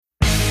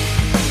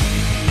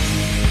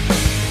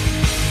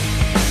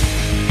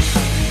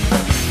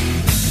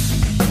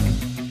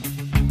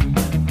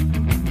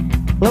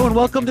Hello and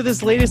welcome to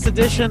this latest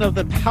edition of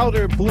the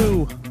Powder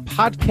Blue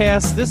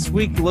podcast. This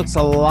week looks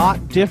a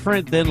lot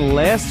different than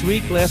last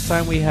week. Last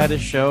time we had a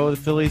show, the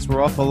Phillies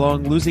were off a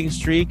long losing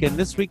streak, and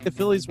this week the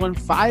Phillies won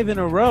 5 in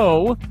a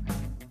row.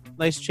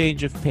 Nice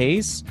change of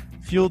pace,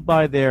 fueled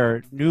by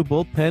their new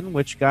bullpen,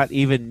 which got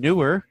even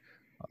newer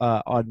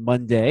on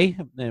Monday,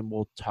 and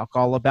we'll talk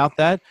all about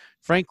that.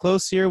 Frank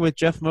Close here with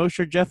Jeff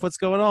Mosher. Jeff, what's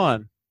going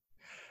on?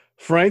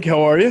 Frank,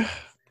 how are you?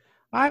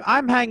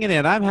 I'm hanging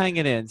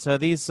in. So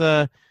this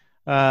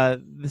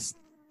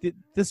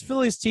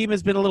Phillies team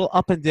has been a little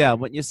up and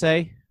down, wouldn't you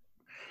say?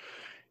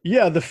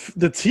 Yeah,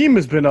 the team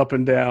has been up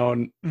and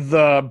down.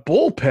 The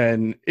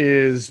bullpen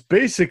is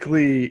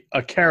basically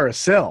a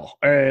carousel,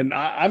 and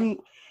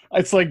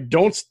it's like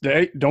don't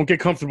get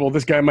comfortable.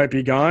 This guy might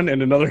be gone,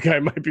 and another guy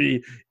might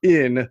be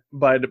in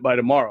by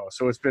tomorrow.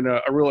 So it's been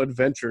a real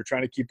adventure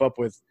trying to keep up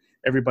with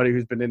everybody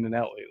who's been in and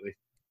out lately.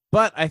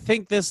 But I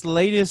think this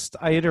latest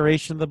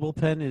iteration of the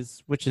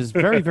bullpen which is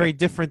very, very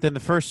different than the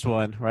first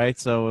one, right?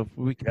 So if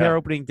we compare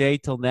opening day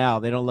till now,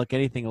 they don't look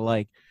anything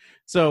alike.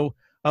 So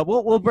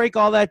we'll break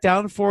all that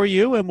down for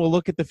you, and we'll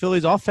look at the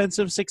Phillies'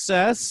 offensive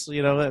success.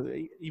 You know,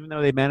 even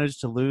though they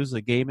managed to lose a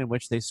game in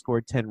which they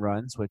scored 10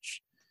 runs, which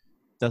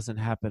doesn't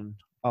happen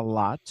a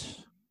lot,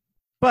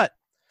 but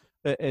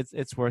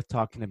it's worth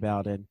talking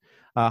about. And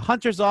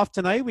Hunter's off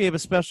tonight. We have a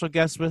special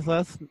guest with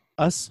us,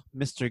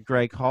 Mr.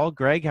 Greg Hall.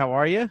 Greg, how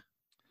are you?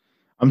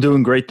 I'm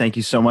doing great. Thank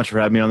you so much for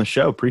having me on the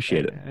show.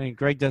 Appreciate it. And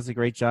Greg does a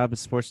great job at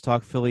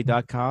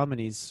sportstalkphilly.com, and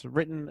he's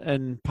written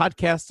and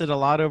podcasted a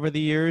lot over the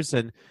years,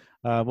 and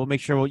we'll make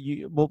sure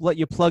we'll let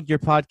you plug your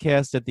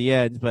podcast at the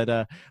end.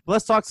 But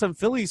let's talk some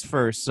Phillies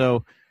first.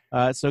 So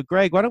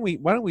Greg, why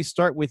don't we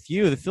start with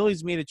you? The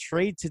Phillies made a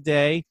trade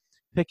today,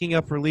 picking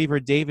up reliever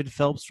David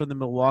Phelps from the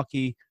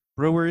Milwaukee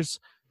Brewers.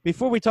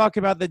 Before we talk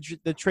about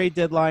the trade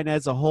deadline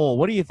as a whole,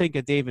 what do you think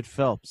of David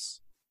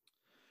Phelps?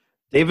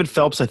 David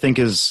Phelps, I think,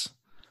 is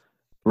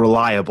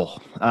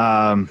reliable.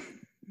 And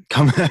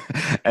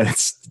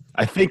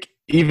I think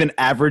even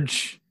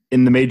average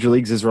in the major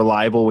leagues is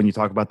reliable when you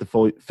talk about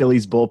the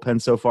Phillies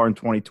bullpen so far in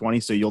 2020.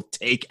 So you'll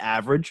take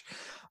average.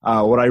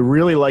 What I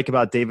really like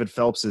about David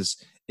Phelps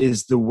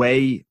is the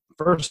way,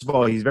 first of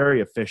all, he's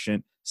very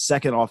efficient.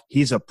 Second off,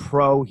 he's a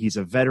pro. He's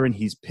a veteran.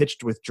 He's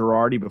pitched with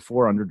Girardi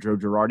before, under Joe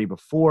Girardi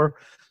before.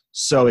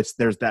 So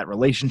there's that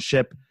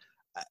relationship.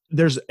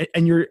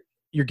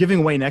 You're giving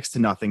away next to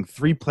nothing.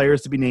 3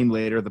 players to be named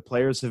later. The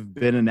players have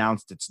been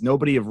announced. It's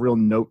nobody of real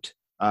note,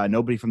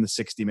 nobody from the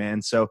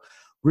 60-man. So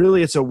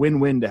really it's a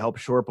win-win to help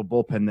shore up a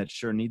bullpen that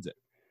sure needs it.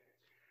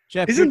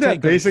 Jeff, isn't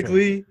that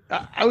basically –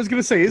 I was going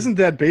to say, isn't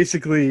that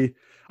basically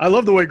 – I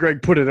love the way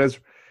Greg put it. As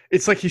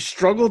it's like he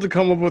struggled to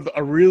come up with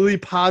a really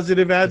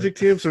positive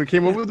adjective, so he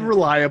came up with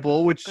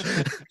reliable, which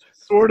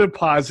sort of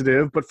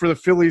positive. But for the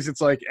Phillies,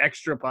 it's like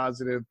extra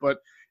positive. But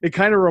it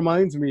kind of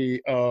reminds me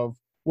of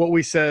what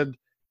we said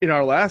 – in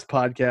our last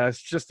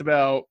podcast, just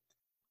about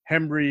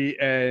Hembry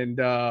and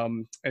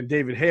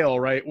David Hale,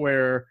 right?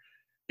 Where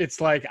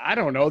it's like, I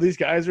don't know, these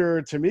guys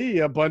are, to me,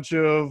 a bunch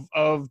of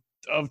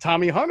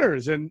Tommy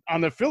Hunters. And on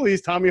the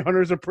Phillies, Tommy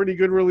Hunter's a pretty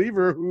good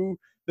reliever who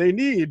they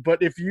need.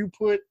 But if you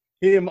put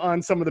him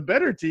on some of the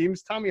better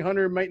teams, Tommy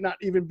Hunter might not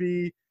even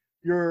be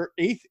your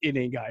 8th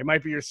inning guy. It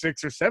might be your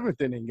 6th or 7th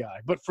inning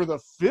guy. But for the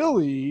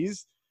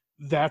Phillies,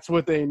 that's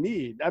what they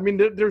need. I mean,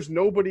 there's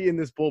nobody in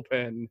this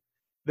bullpen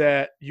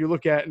that you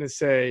look at and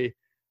say,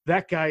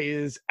 that guy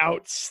is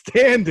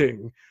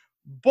outstanding.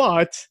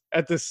 But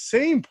at the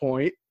same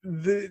point,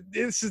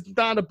 this is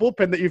not a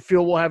bullpen that you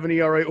feel will have an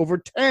ERA over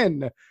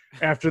 10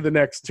 after the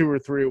next 2 or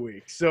 3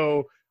 weeks.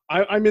 So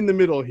I'm in the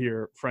middle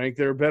here, Frank.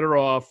 They're better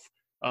off,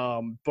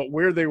 but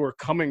where they were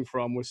coming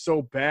from was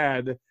so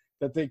bad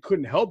that they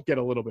couldn't help get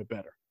a little bit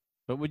better.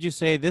 But would you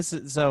say this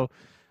is – so –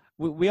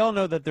 we all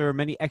know that there are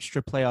many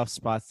extra playoff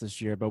spots this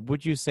year, but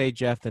would you say,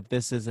 Jeff, that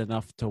this is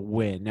enough to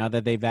win now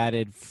that they've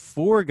added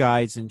 4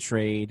 guys in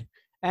trade?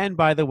 And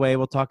by the way,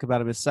 we'll talk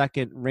about him in a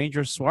second.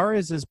 Ranger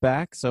Suarez is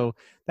back, so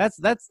that's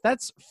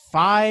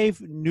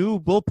 5 new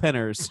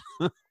bullpenners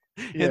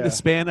in the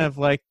span of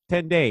like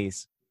 10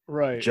 days.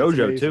 Right.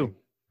 JoJo too.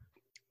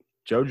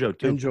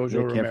 And JoJo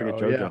Romero. Can't forget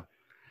JoJo.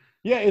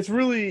 Yeah, it's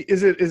really –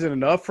 is it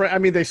enough? I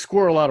mean, they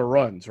score a lot of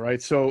runs,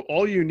 right? So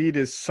all you need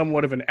is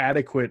somewhat of an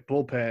adequate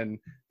bullpen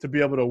to be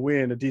able to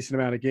win a decent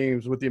amount of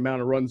games with the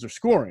amount of runs they're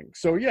scoring.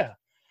 So, yeah,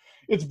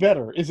 it's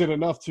better. Is it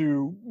enough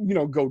to,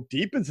 go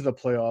deep into the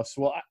playoffs?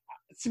 Well,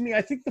 to me,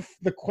 I think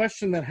the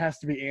question that has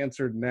to be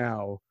answered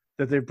now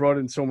that they've brought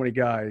in so many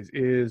guys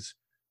is,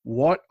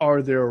 what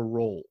are their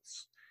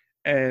roles?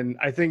 And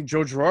I think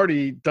Joe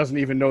Girardi doesn't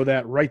even know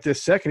that right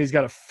this second. He's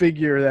got to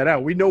figure that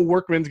out. We know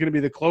Workman's going to be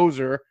the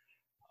closer.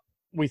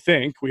 We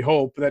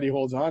hope that he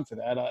holds on to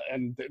that.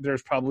 And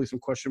there's probably some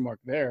question mark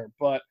there.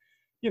 But,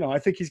 I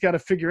think he's got to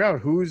figure out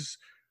who's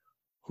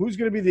going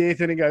to be the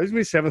 8th inning guy, who's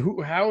going to be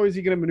 7th, how is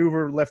he going to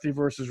maneuver lefty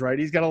versus right?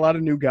 He's got a lot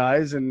of new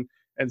guys, and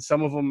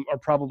some of them are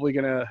probably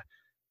going to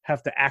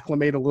have to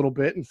acclimate a little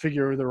bit and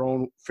figure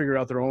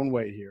out their own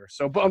way here.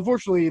 So, but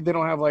unfortunately, they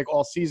don't have like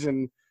all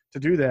season to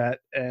do that,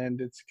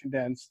 and it's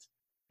condensed.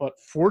 but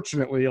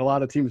fortunately, a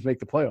lot of teams make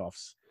the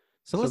playoffs.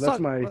 So that's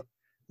my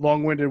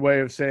long-winded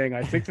way of saying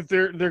I think that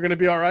they're going to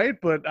be all right,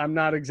 but I'm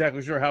not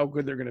exactly sure how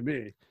good they're going to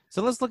be.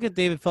 So let's look at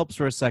David Phelps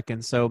for a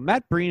second. So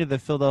Matt Breen of the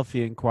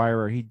Philadelphia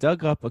Inquirer, he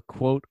dug up a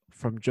quote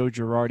from Joe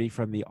Girardi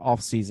from the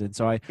offseason.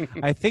 So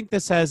I think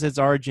this has its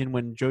origin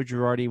when Joe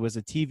Girardi was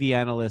a TV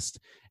analyst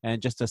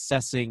and just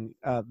assessing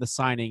the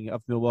signing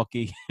of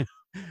Milwaukee,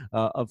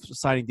 of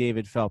signing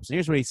David Phelps. And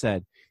here's what he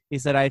said. He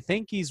said, I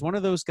think he's one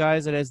of those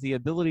guys that has the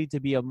ability to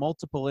be a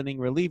multiple inning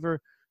reliever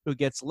who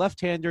gets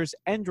left-handers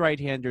and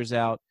right-handers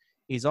out.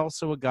 He's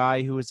also a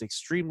guy who is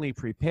extremely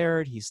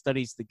prepared. He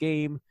studies the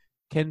game,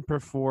 can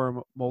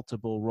perform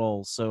multiple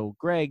roles. So,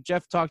 Greg,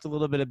 Jeff talked a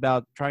little bit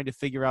about trying to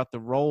figure out the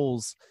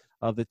roles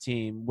of the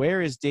team.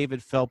 Where is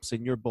David Phelps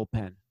in your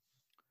bullpen?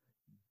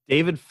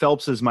 David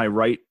Phelps is my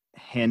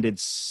right-handed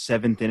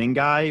seventh inning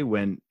guy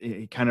when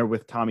kind of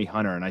with Tommy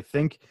Hunter. And I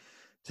think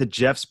to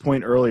Jeff's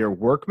point earlier,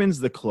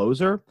 Workman's the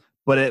closer,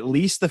 but at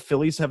least the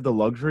Phillies have the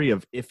luxury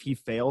of, if he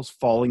fails,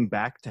 falling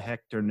back to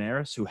Hector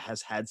Neris, who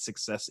has had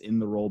success in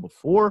the role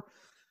before.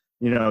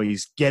 You know,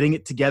 he's getting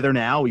it together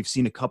now. We've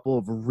seen a couple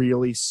of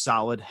really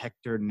solid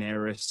Hector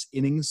Neris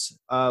innings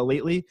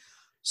lately.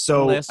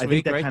 So last I think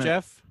week, that right, kind of,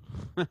 Jeff?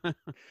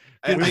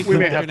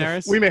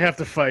 We may have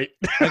to fight.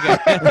 Okay.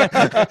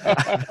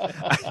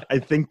 I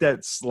think that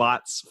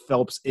slots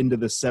Phelps into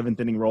the seventh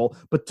inning role.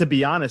 But to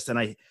be honest,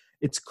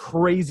 it's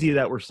crazy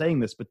that we're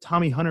saying this, but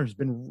Tommy Hunter has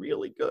been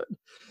really good.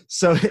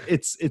 So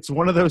it's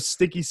one of those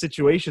sticky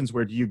situations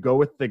where do you go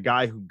with the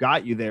guy who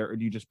got you there, or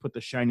do you just put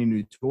the shiny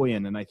new toy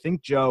in? And I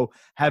think Joe,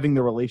 having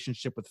the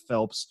relationship with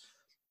Phelps,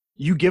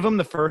 you give him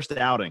the first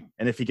outing,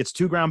 and if he gets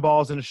 2 ground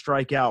balls and a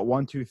strikeout,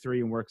 1, 2,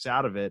 3, and works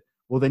out of it,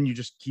 well, then you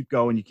just keep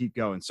going, you keep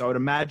going. So I would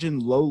imagine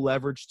low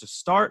leverage to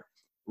start,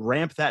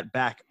 ramp that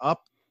back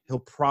up. He'll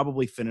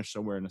probably finish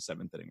somewhere in the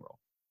seventh inning role.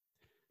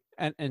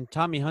 And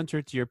Tommy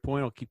Hunter, to your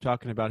point, I'll keep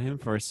talking about him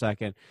for a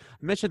second.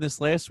 I mentioned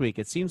this last week.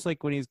 It seems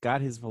like when he's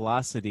got his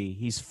velocity,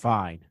 he's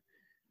fine.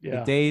 Yeah.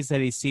 The days that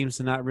he seems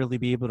to not really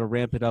be able to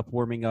ramp it up,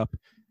 warming up,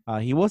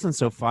 he wasn't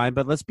so fine.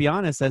 But let's be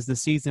honest, as the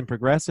season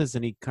progresses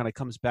and he kind of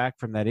comes back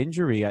from that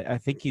injury, I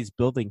think he's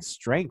building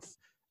strength.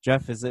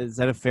 Jeff, is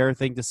that a fair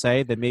thing to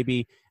say, that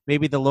maybe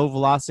the low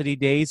velocity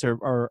days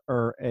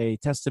are a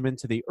testament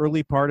to the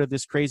early part of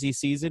this crazy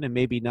season and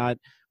maybe not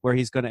where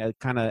he's going to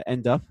kind of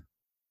end up?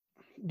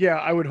 Yeah,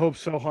 I would hope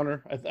so,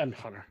 Hunter.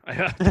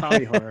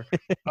 Tommy Hunter.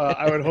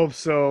 I would hope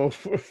so,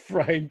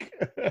 Frank.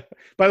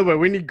 By the way,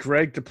 we need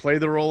Greg to play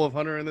the role of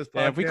Hunter in this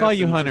podcast. Yeah, if we call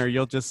you Hunter,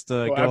 you'll just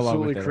go along with it.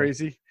 Absolutely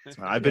crazy.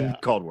 I've been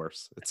called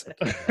worse. It's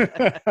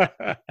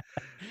okay.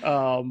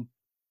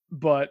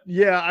 But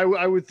yeah,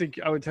 I would tend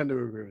to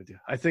agree with you.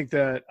 I think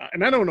that,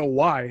 and I don't know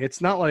why.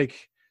 It's not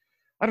like,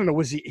 I don't know.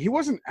 He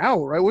wasn't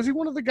out, right? Was he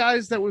one of the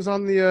guys that was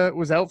on the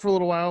was out for a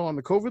little while on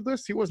the COVID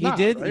list? He was not.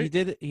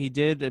 Right? He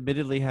did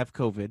admittedly have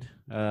COVID.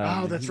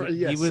 That's right.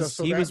 Yes.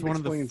 He was one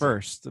of the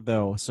first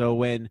though. So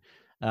when,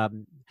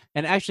 and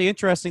actually,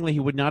 interestingly, he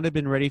would not have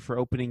been ready for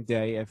opening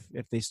day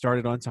if they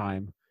started on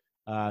time.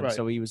 Right.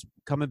 So he was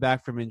coming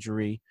back from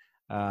injury.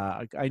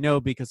 I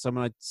know because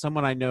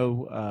someone I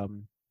know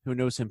who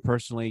knows him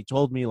personally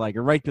told me like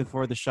right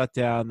before the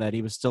shutdown that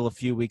he was still a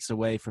few weeks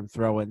away from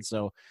throwing.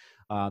 So.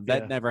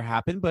 That never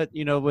happened, but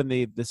when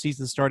the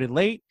season started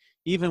late,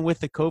 even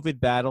with the COVID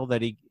battle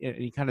that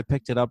he kind of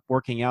picked it up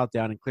working out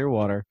down in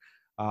Clearwater,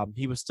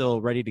 he was still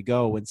ready to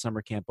go when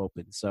summer camp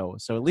opened. So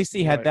at least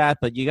he had that,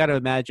 but you got to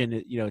imagine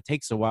it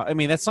takes a while. I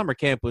mean, that summer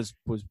camp was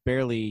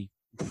barely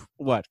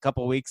a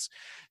couple of weeks,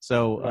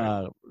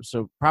 so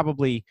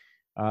probably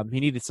he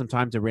needed some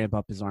time to ramp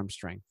up his arm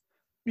strength.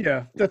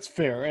 Yeah, that's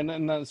fair,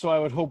 and so I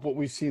would hope what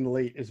we've seen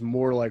late is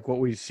more like what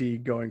we see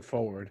going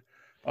forward.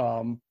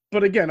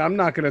 But again, I'm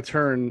not going to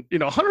turn.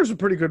 Hunter's a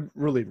pretty good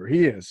reliever.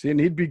 He is, and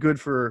he'd be good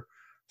for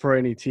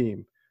any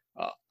team.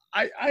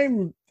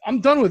 I'm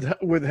done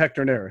with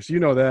Hector Neris.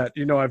 You know that.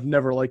 I've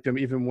never liked him,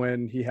 even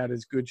when he had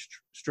his good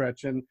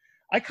stretch. And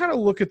I kind of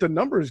look at the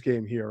numbers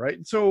game here,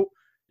 right? So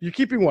you're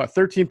keeping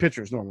 13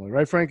 pitchers normally,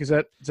 right, Frank? Is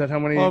that how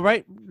many? Well,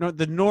 right. No,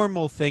 the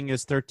normal thing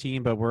is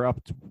 13, but we're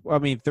up to.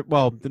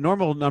 The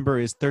normal number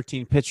is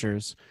 13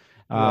 pitchers.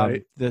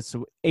 Right. There's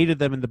 8 of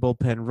them in the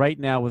bullpen right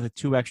now with the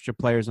 2 extra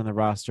players on the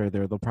roster.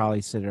 They'll probably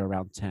sit at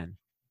around 10.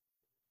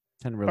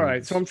 10 relievers. All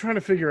right, so I'm trying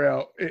to figure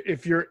out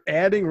if you're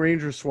adding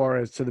Ranger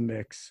Suarez to the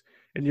mix,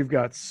 and you've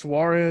got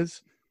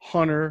Suarez,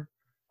 Hunter,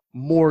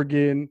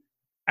 Morgan,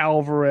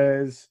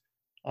 Alvarez,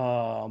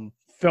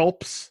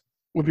 Phelps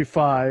would be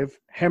 5,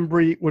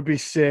 Hembry would be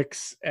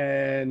 6,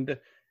 and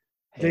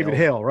David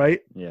Hale,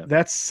 right? Yeah,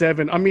 that's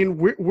 7. I mean,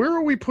 where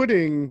are we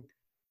putting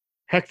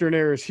Hector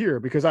Neris here?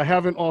 Because I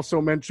haven't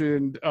also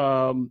mentioned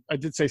I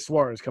did say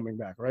Suarez coming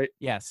back, right?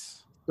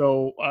 Yes.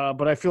 So,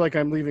 but I feel like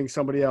I'm leaving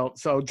somebody out.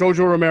 So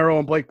Jojo Romero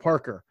and Blake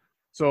Parker.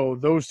 So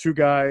those 2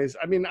 guys.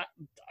 I mean,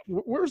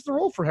 where's the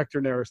role for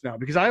Hector Neris now?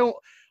 Because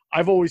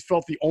I've always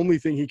felt the only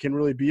thing he can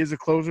really be is a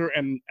closer,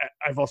 and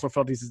I've also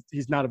felt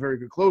he's not a very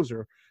good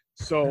closer.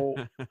 So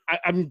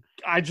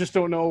I just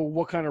don't know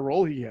what kind of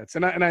role he gets.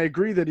 And I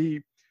agree that he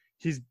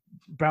he's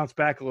bounced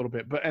back a little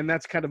bit. And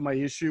that's kind of my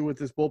issue with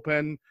this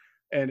bullpen.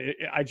 And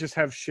I just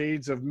have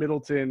shades of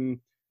Middleton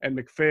and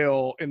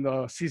McPhail in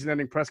the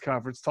season-ending press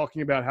conference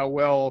talking about how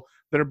well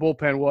their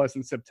bullpen was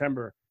in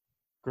September.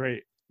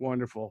 Great,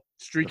 wonderful.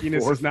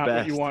 Streakiness is not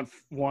what you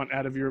want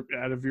out of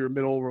your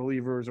middle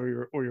relievers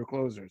or your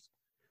closers.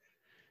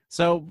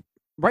 So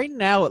right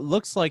now, it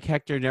looks like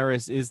Hector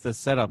Neris is the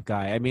setup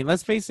guy. I mean,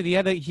 let's face it;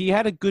 he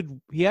had a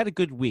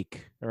good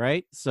week. All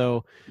right,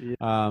 so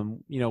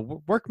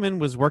Workman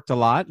was worked a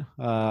lot.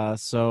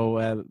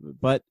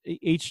 But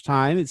each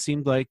time it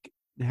seemed like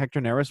Hector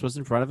Neris was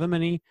in front of him,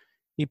 and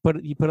he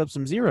put up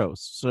some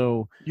zeros.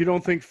 So you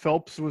don't think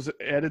Phelps was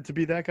added to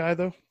be that guy,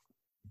 though?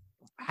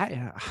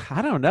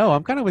 I don't know.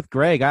 I'm kind of with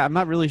Greg. I'm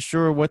not really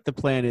sure what the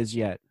plan is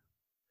yet.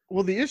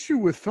 Well, the issue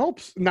with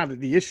Phelps, not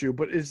the issue,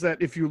 but is that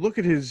if you look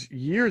at his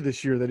year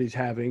this year that he's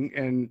having,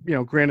 and,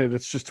 granted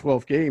it's just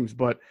 12 games,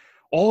 but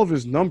all of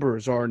his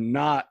numbers are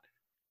not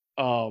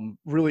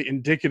really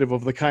indicative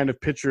of the kind of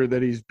pitcher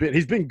that he's been.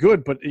 He's been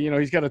good, but,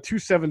 he's got a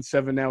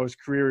 2.77 now. His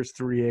career is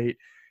 3.8.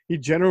 He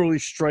generally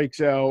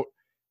strikes out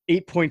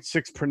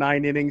 8.6 per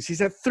 9 innings.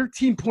 He's at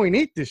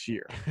 13.8 this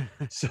year.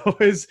 So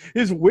his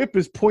whip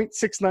is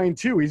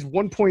 0.692. He's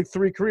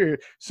 1.3 career.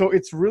 So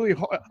it's really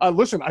hard.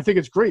 Listen, I think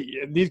it's great.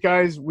 These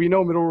guys, we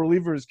know middle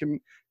relievers can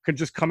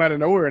just come out of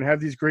nowhere and have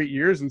these great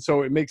years. And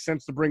so it makes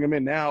sense to bring him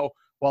in now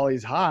while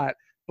he's hot.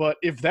 But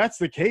if that's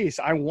the case,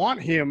 I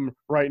want him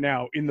right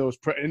now in those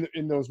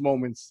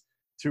moments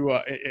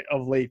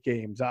of late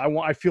games.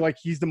 I feel like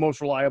he's the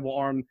most reliable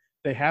arm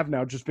they have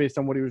now, just based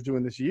on what he was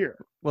doing this year.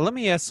 Well, let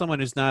me ask someone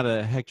who's not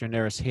a Hector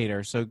Neris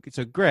hater. So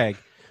Greg,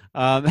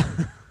 can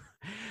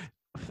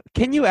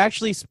you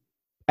actually,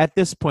 at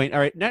this point, all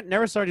right,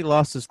 Neris already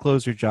lost his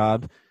closer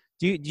job.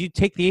 Do you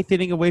take the 8th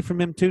inning away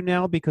from him too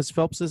now because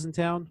Phelps is in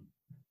town?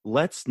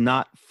 Let's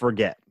not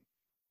forget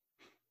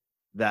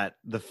that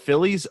the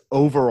Phillies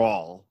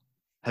overall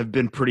have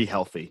been pretty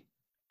healthy.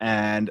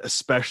 And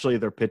especially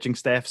their pitching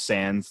staff,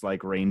 sans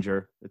like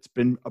Ranger. It's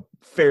been a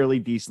fairly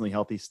decently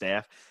healthy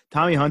staff.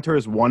 Tommy Hunter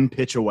is one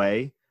pitch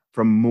away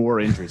from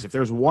more injuries. If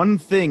there's one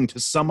thing to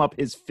sum up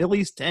his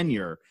Phillies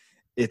tenure,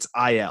 it's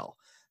IL.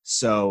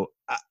 So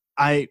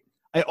I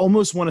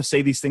almost want to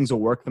say these things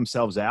will work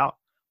themselves out.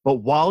 But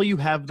while you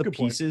have the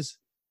pieces,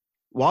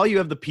 roll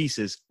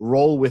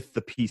with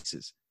the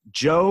pieces.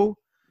 Joe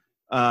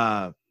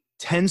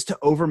tends to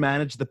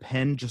overmanage the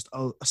pen just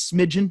a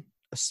smidgen.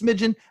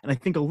 And I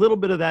think a little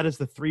bit of that is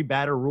the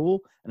 3-batter rule,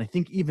 and I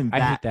think even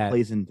that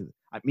plays into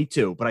me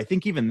too. But I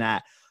think even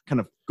that kind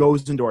of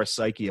goes into our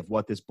psyche of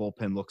what this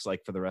bullpen looks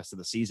like for the rest of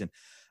the season.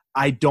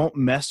 I don't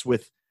mess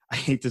with, I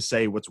hate to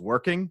say what's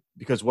working,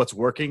 because what's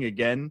working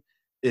again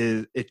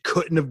is it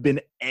couldn't have been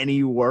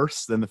any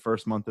worse than the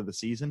first month of the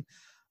season.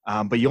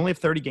 But you only have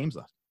 30 games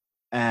left,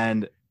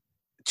 and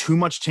too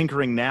much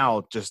tinkering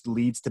now just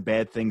leads to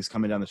bad things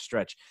coming down the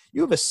stretch.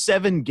 You have a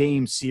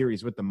 7-game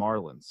series with the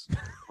Marlins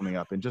coming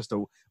up, and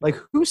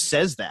who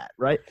says that,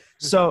 right?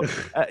 So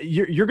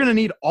you're going to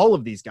need all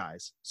of these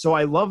guys. So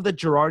I love that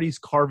Girardi's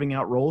carving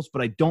out roles,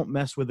 but I don't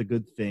mess with a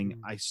good thing.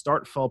 I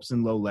start Phelps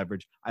in low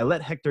leverage. I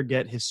let Hector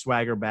get his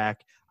swagger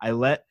back. I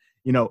let,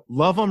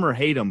 love him or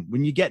hate him.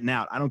 When you getting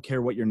out, I don't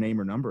care what your name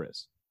or number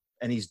is.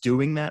 And he's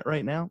doing that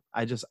right now.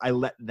 I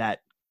let that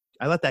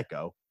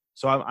go.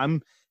 So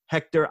I'm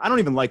Hector. I don't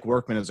even like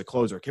Workman as a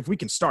closer. If we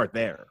can start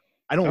there,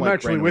 I'm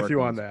actually with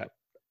you on that.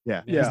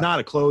 Yeah, he's not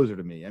a closer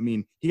to me. I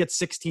mean, he got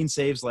 16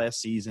 saves last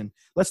season.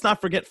 Let's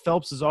not forget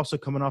Phelps is also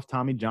coming off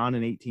Tommy John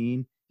in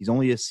 2018. He's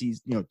only a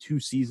season, 2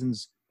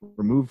 seasons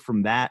removed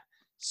from that.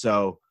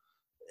 So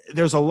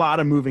there's a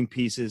lot of moving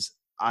pieces.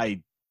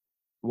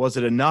 Was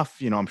it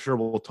enough? I'm sure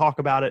we'll talk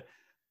about it.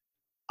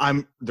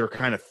 They're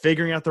kind of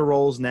figuring out the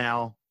roles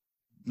now.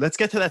 Let's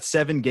get to that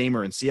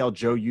 7-gamer and see how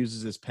Joe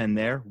uses his pen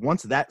there.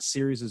 Once that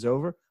series is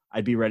over,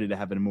 I'd be ready to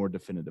have a more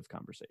definitive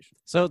conversation.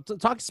 So,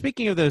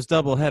 speaking of those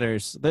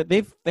doubleheaders,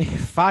 they've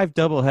 5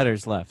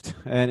 doubleheaders left,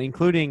 and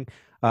including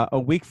a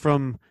week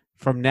from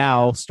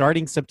now,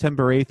 starting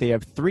September 8th, they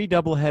have 3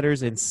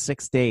 doubleheaders in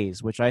 6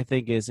 days, which I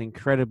think is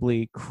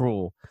incredibly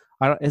cruel.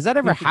 Has that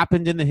ever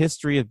happened in the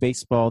history of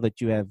baseball that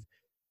you have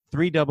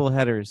 3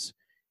 doubleheaders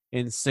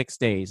in 6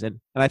 days? And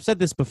I've said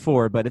this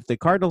before, but if the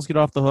Cardinals get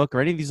off the hook, or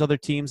any of these other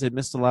teams that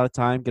missed a lot of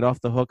time get off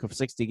the hook of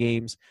 60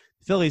 games,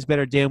 the Phillies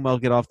better damn well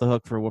get off the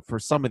hook for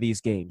some of these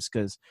games,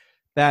 because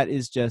that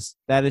is just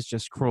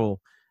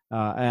cruel.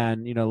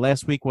 And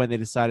last week when they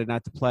decided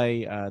not to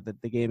play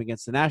the game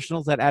against the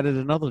Nationals, that added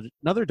another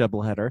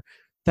doubleheader.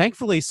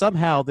 Thankfully,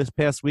 somehow this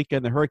past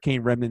weekend, the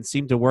Hurricane remnants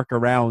seemed to work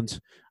around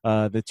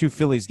the 2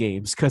 Phillies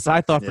games, because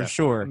I thought for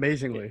sure,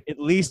 amazingly, at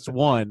least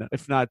one,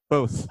 if not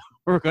both,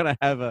 we're going to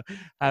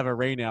have a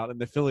rain out,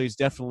 and the Phillies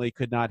definitely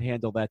could not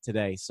handle that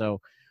today.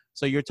 So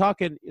you're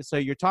talking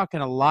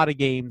a lot of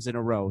games in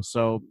a row.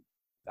 So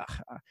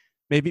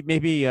maybe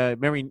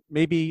Neris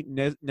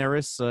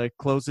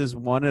closes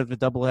one of the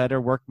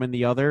doubleheader, Workman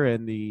the other,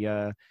 and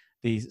the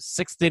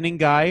 6th inning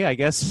guy, I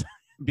guess,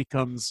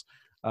 becomes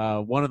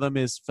one of them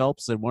is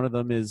Phelps and one of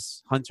them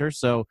is Hunter.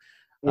 So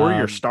Or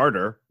your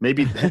starter.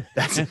 Maybe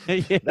that's a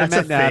thing.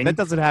 That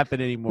doesn't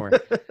happen anymore.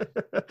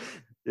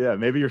 Yeah,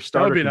 maybe your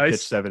starter can nice.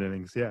 pitch 7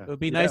 innings. Yeah, it would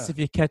be nice if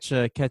you catch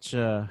a. It's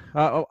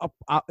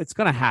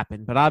going to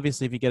happen, but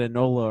obviously, if you get a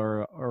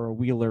Nola or a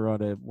Wheeler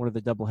on one of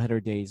the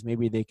doubleheader days,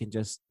 maybe they can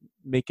just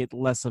make it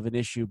less of an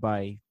issue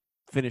by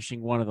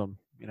finishing one of them.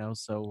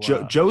 So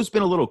Joe's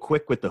been a little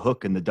quick with the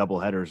hook in the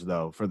doubleheaders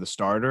though for the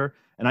starter,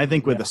 and I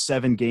think with a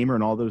 7-gamer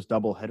and all those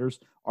doubleheaders,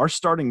 our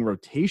starting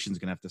rotation is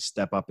going to have to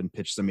step up and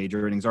pitch some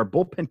major innings. Our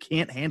bullpen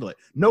can't handle it.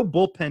 No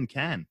bullpen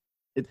can.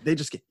 They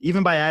just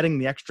even by adding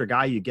the extra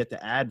guy you get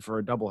to add for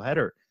a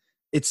doubleheader,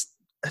 that's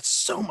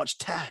so much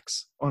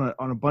tax on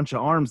a bunch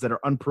of arms that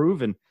are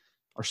unproven.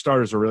 Our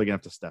starters are really going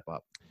to have to step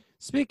up.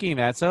 Speaking of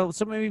that, so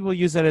maybe we'll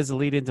use that as a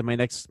lead into my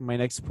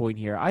next point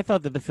here. I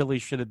thought that the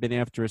Phillies should have been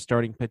after a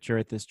starting pitcher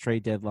at this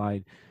trade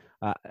deadline.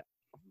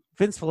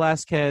 Vince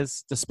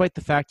Velasquez, despite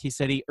the fact he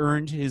said he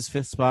earned his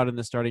 5th spot in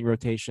the starting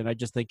rotation, I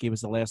just think he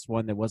was the last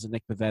one that wasn't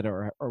Nick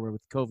Pivetta or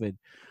with COVID.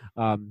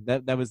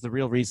 That was the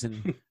real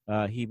reason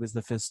he was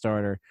the 5th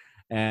starter.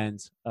 And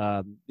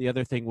the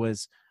other thing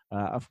was,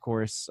 of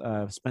course,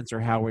 Spencer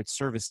Howard's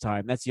service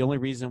time. That's the only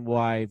reason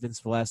why Vince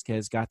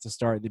Velasquez got to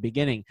start at the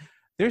beginning.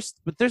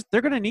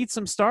 They're going to need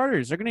some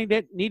starters. They're going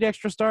to need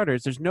extra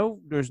starters. There's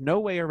no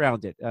way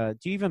around it.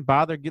 Do you even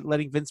bother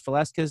letting Vince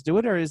Velasquez do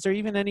it, or is there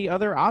even any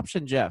other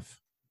option, Jeff?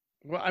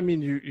 Well, I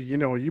mean,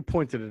 you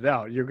pointed it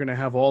out. You're going to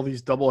have all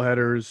these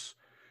doubleheaders.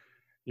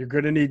 You're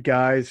going to need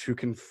guys who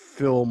can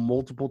fill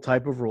multiple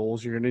type of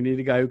roles. You're going to need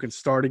a guy who can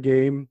start a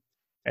game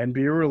and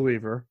be a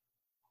reliever.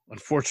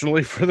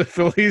 Unfortunately for the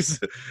Phillies,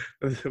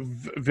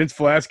 Vince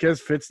Velasquez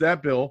fits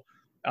that bill.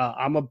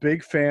 I'm a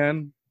big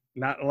fan.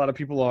 Not a lot of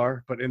people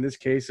are, but in this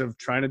case of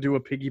trying to do a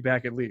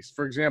piggyback at least.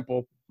 For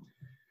example,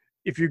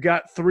 if you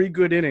got 3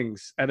 good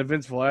innings out of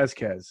Vince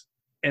Velasquez,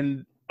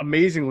 and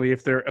amazingly,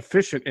 if they're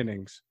efficient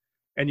innings,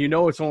 and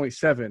it's only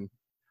 7,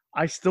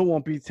 I still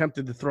won't be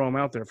tempted to throw him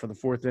out there for the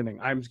 4th inning.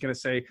 I'm just going to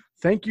say,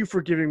 thank you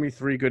for giving me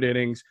 3 good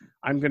innings.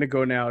 I'm going to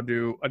go now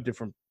do a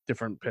different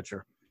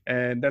pitcher.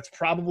 And that's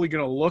probably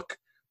going to look,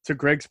 to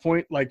Greg's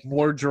point, like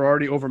more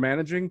Girardi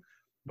over-managing,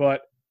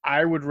 but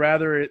I would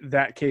rather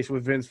that case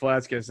with Vince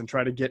Velasquez and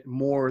try to get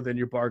more than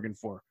you bargained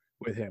for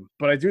with him.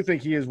 But I do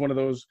think he is one of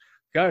those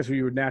guys who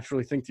you would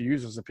naturally think to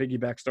use as a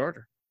piggyback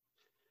starter.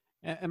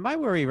 And my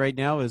worry right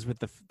now is with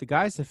the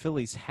guys the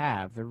Phillies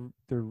have, there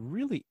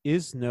really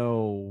is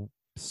no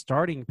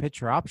starting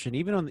pitcher option,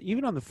 even on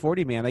the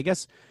 40-man. I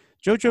guess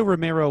Jojo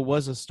Romero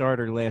was a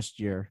starter last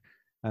year.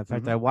 In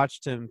fact, I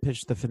watched him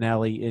pitch the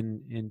finale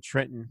in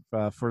Trenton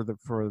for the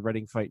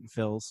Reading fight in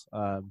Phil's.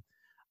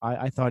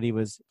 I thought he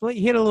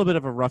had a little bit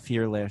of a rough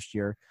year last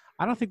year.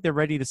 I don't think they're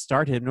ready to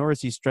start him, nor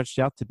is he stretched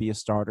out to be a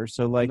starter.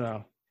 So,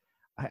 no.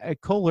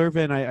 Cole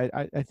Irvin,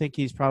 I think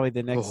he's probably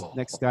the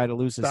next guy to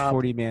lose his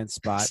 40-man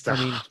spot. Stop.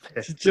 I mean,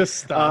 just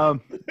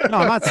stop. No,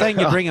 I'm not saying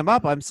you bring him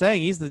up. I'm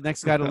saying he's the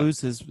next guy to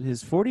lose his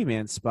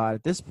 40-man spot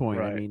at this point.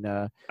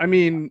 Right. I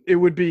mean, it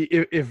would be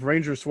if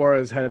Ranger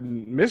Suarez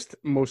hadn't missed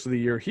most of the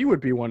year, he would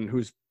be one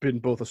who's been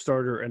both a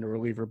starter and a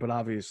reliever. But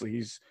obviously,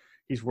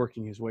 he's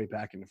working his way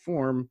back into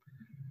form.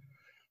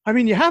 I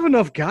mean, you have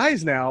enough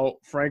guys now,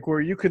 Frank,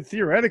 where you could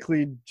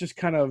theoretically just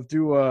kind of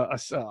do a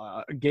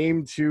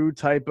game 2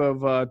 type of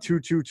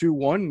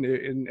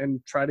 2-2-2-1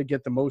 and try to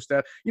get the most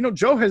out.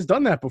 Joe has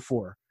done that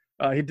before.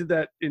 He did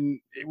that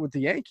with the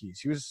Yankees.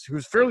 He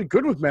was fairly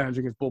good with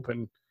managing his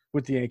bullpen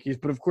with the Yankees,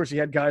 but of course he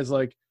had guys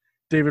like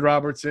David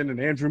Robertson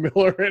and Andrew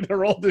Miller and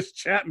Aroldis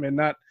Chapman,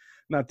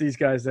 not these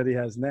guys that he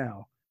has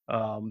now.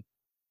 But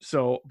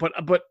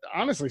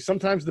honestly,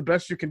 sometimes the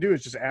best you can do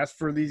is just ask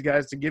for these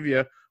guys to give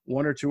you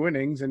 1 or 2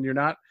 innings, and you're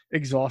not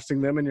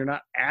exhausting them, and you're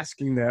not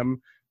asking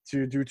them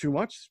to do too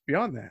much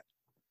beyond that.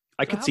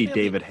 I could see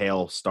David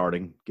Hale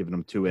starting, giving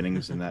him 2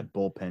 innings in that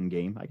bullpen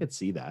game. I could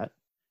see that.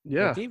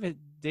 Yeah,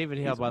 David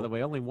Hale, by the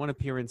way, only 1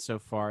 appearance so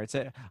far.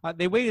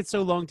 They waited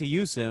so long to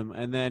use him,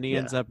 and then he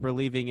ends up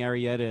relieving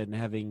Arrieta and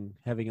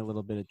having a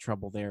little bit of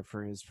trouble there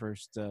for his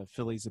first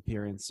Phillies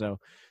appearance. So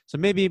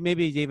maybe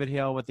David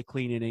Hale with the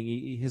clean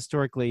inning.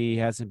 Historically, he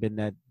hasn't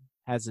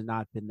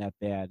not been that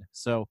bad.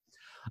 So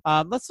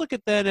let's look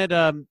at then at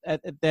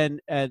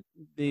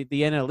the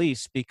NL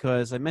East,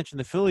 because I mentioned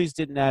the Phillies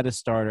didn't add a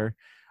starter,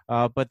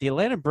 but the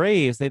Atlanta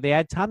Braves they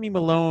had Tommy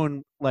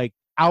Malone like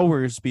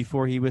hours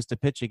before he was to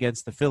pitch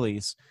against the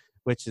Phillies,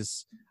 which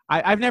is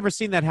I've never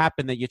seen that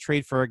happen, that you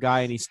trade for a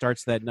guy and he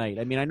starts that night.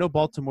 I mean, I know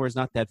Baltimore is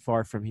not that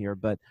far from here,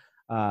 but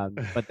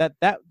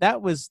that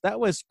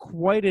was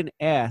quite an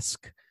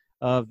ask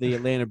of the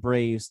Atlanta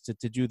Braves to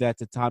do that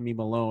to Tommy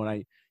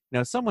Malone.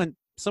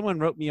 Someone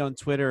wrote me on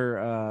Twitter,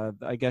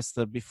 I guess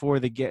it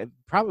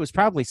was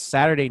probably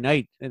Saturday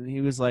night, and he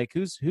was like,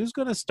 "Who's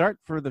going to start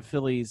for the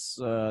Phillies?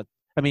 For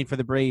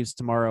the Braves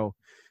tomorrow?"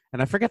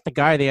 And I forget the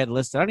guy they had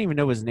listed. I don't even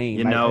know his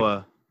name.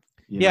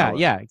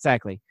 Yeah,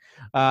 exactly.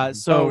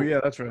 that's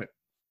right.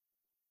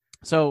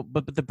 So,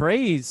 but the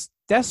Braves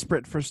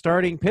desperate for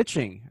starting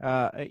pitching.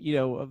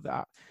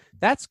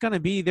 That's going to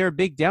be their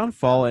big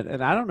downfall,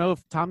 and I don't know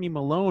if Tommy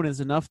Malone is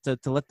enough to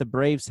let the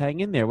Braves hang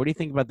in there. What do you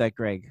think about that,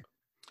 Greg?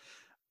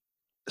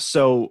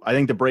 So I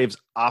think the Braves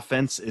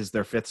offense is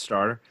their fifth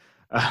starter.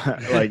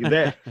 Like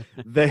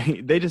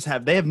they just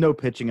have no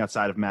pitching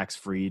outside of Max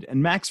Fried,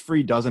 and Max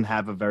Fried doesn't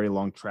have a very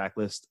long track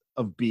list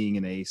of being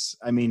an ace.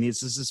 I mean,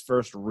 this is his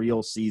first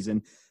real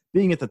season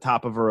being at the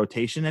top of a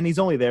rotation, and he's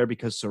only there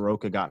because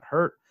Soroka got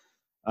hurt.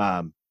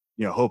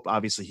 Hope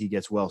obviously he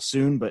gets well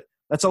soon, but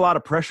that's a lot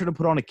of pressure to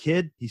put on a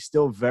kid. He's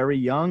still very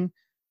young.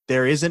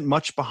 There isn't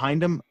much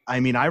behind him. I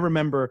mean, I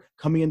remember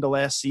coming into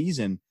last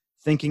season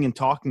thinking and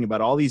talking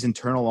about all these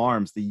internal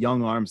arms, the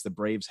young arms the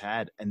Braves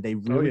had, and they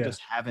really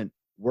just haven't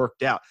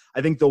worked out.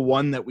 I think the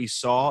one that we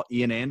saw,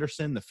 Ian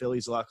Anderson, the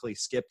Phillies luckily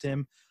skipped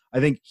him. I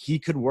think he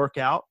could work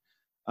out.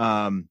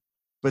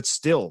 But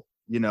still,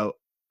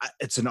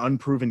 it's an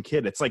unproven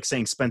kid. It's like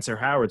saying Spencer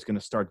Howard's going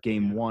to start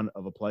game one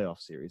of a playoff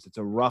series. It's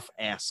a rough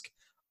ask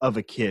of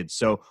a kid.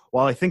 So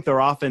while I think their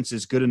offense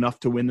is good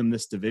enough to win them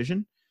this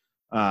division,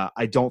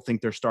 I don't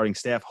think their starting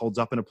staff holds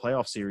up in a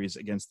playoff series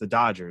against the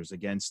Dodgers,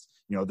 against,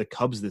 the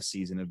Cubs this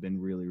season have been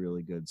really,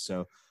 really good.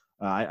 So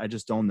I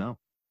just don't know.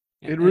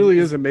 It really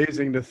is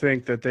amazing to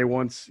think that they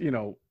once,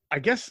 I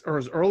guess, or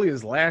as early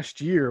as last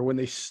year when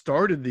they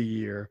started the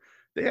year,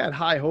 they had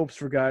high hopes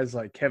for guys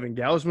like Kevin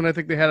Gausman, I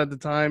think they had at the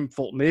time,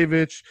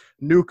 Fultonavich,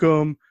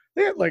 Newcomb.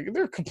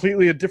 They're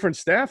completely a different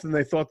staff than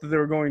they thought that they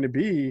were going to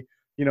be,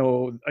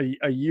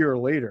 a year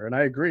later. And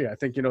I agree. I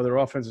think, their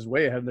offense is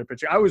way ahead of their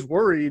pitching. I was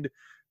worried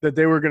that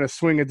they were going to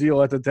swing a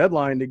deal at the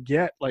deadline to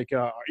get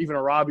even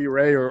a Robbie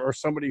Ray or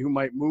somebody who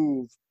might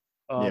move,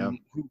 who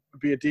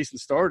would be a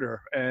decent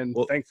starter. And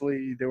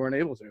thankfully they weren't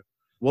able to.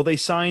 Well, they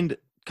signed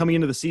coming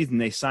into the season,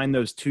 they signed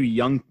those two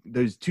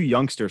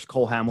youngsters,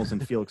 Cole Hamels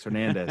and Felix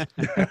Hernandez,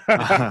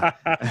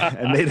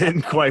 and they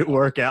didn't quite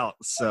work out.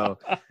 So,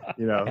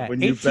 when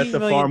you bet the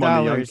farm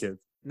on the young kids.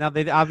 Now,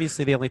 they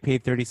only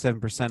paid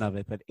 37% of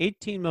it, but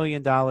 $18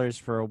 million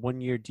for a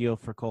one-year deal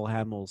for Cole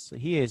Hamels.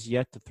 He has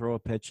yet to throw a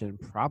pitch and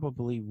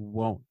probably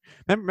won't.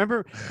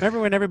 Remember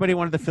when everybody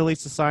wanted the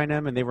Phillies to sign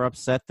him and they were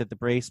upset that the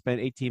Braves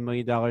spent $18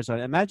 million on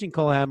it? Imagine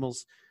Cole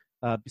Hamels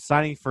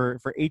signing for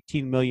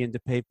 $18 million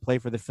to play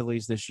for the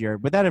Phillies this year.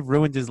 Would that have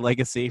ruined his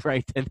legacy,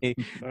 right?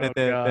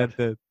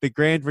 That the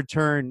grand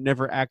return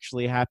never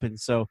actually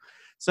happened. So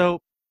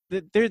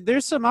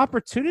there's some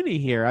opportunity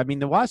here. I mean,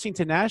 the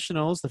Washington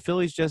Nationals, the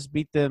Phillies just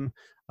beat them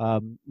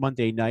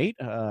Monday night.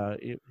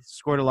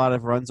 Scored a lot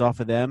of runs off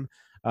of them.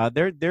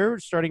 Their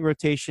starting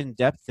rotation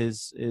depth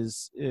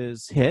is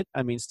hit.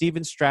 I mean,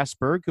 Steven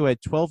Strasburg, who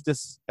had 12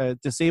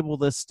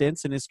 disabled list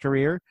stints in his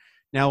career,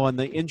 now on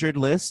the injured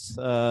list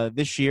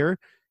this year,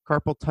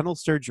 carpal tunnel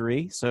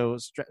surgery. So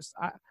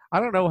I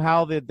don't know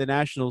how the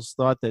Nationals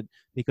thought that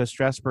because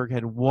Strasburg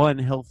had one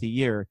healthy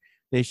year,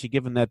 they should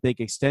give him that big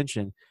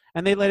extension.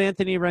 And they let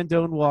Anthony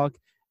Rendon walk,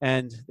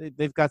 and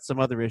they've got some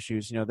other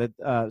issues. So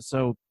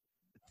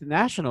the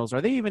Nationals, are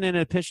they even in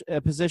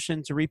a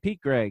position to repeat,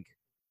 Greg?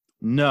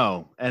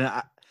 No,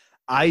 and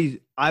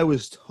I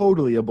was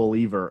totally a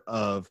believer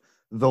of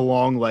the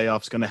long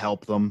layoff's going to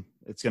help them.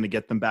 It's going to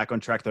get them back on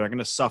track. They're not going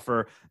to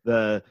suffer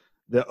the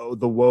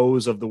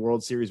woes of the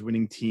World Series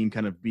winning team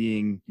kind of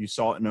being, you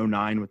saw it in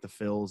 2009 with the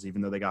Phils,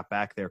 even though they got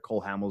back there.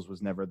 Cole Hamels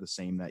was never the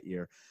same that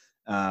year.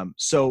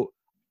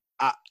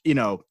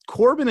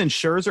 Corbin and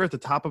Scherzer at the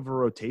top of a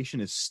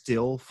rotation is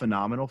still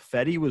phenomenal.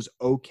 Fetty was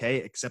okay,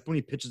 except when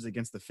he pitches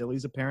against the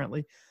Phillies,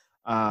 apparently.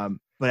 But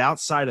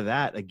outside of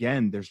that,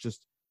 again,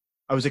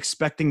 I was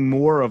expecting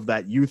more of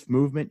that youth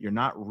movement. You're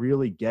not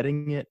really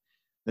getting it.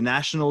 The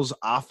Nationals'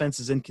 offense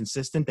is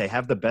inconsistent. They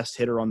have the best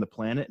hitter on the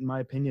planet, in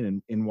my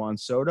opinion, in Juan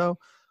Soto.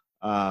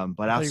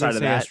 But outside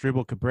of that,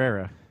 Asdrubal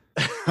Cabrera.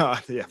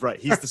 Yeah, right.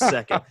 He's the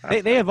second.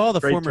 They have all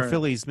the former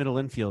Phillies middle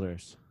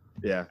infielders.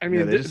 Yeah, I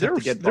mean,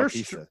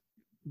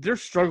 they're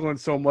struggling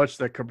so much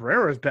that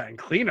Cabrera's batting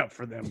cleanup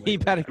for them. He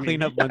batted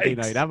cleanup Monday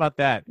night. How about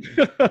that?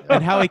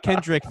 And Howie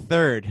Kendrick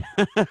third.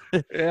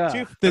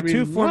 Yeah,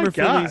 two former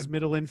Phillies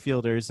middle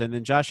infielders, and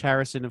then Josh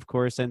Harrison, of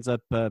course, ends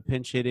up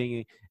pinch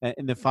hitting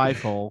in the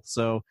 5-hole.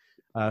 So,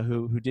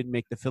 who didn't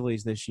make the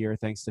Phillies this year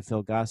thanks to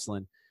Phil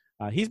Gosselin.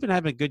 He's been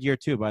having a good year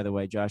too, by the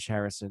way, Josh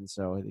Harrison.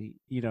 So,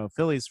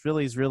 Phillies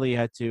really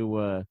had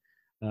to.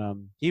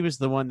 He was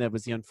the one that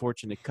was the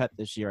unfortunate cut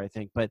this year, I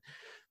think. But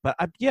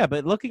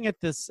looking at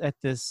this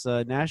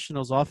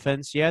Nationals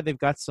offense, they've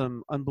got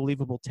some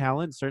unbelievable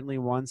talent. Certainly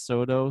Juan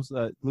Soto,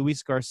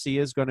 Luis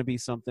Garcia is going to be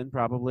something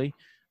probably.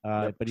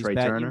 But he's Trey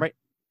bad, Turner. Right?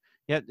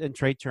 Yeah, and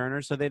Trey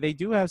Turner. So they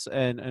do have,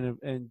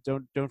 and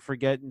don't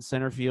forget in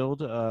center field,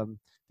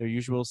 their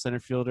usual center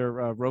fielder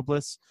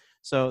Robles.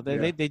 So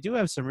they do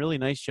have some really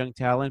nice young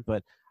talent,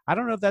 but I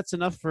don't know if that's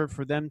enough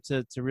for them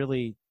to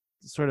really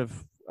sort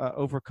of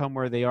overcome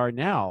where they are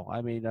now.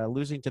 I mean,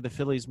 losing to the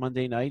Phillies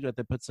Monday night,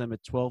 that puts them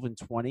at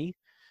 12-20.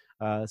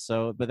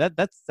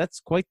 But that's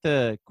quite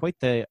the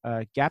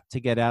gap to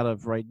get out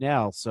of right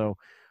now. So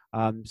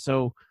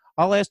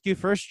I'll ask you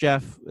first,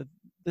 Jeff.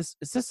 Is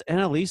this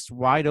NL East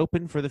wide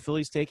open for the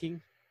Phillies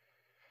taking?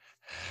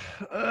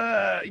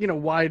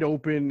 Wide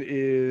open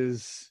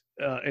is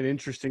an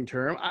interesting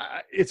term.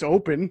 It's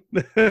open.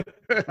 I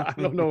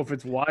don't know if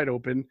it's wide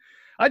open.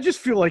 I just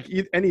feel like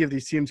any of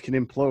these teams can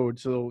implode,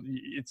 so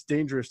it's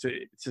dangerous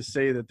to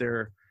say that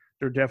they're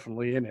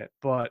definitely in it.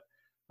 But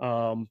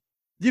the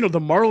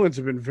Marlins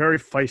have been very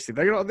feisty.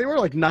 They were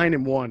like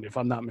 9-1, if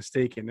I'm not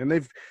mistaken, and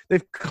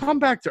they've come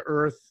back to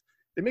earth.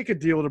 They make a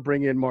deal to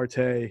bring in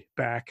Marte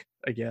back,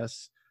 I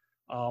guess.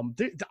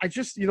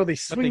 They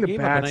swing the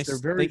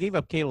bats. They gave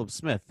up Caleb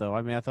Smith, though.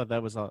 I mean, I thought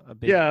that was a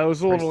big. Yeah, it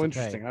was a little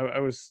interesting. I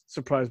was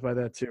surprised by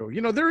that too.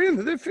 They're in.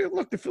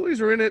 Look, the Phillies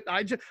are in it.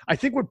 I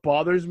think what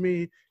bothers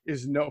me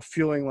is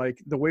feeling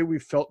like the way we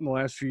felt in the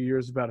last few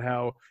years about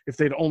how if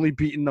they'd only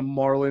beaten the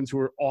Marlins, who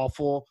were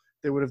awful,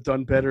 they would have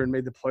done better and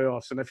made the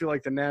playoffs. And I feel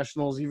like the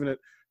Nationals, even at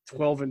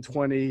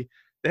 12-20,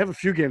 they have a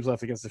few games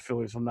left against the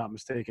Phillies, if I'm not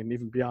mistaken,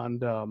 even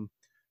beyond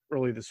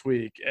early this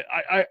week.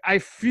 I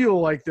feel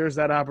like there's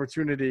that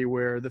opportunity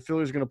where the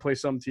Phillies are going to play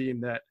some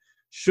team that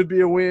should be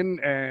a win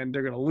and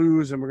they're going to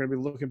lose, and we're going to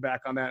be looking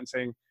back on that and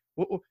saying,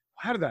 well,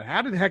 how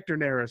did Hector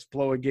Neris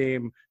blow a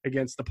game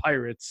against the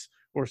Pirates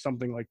or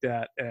something like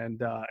that?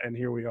 And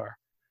here we are.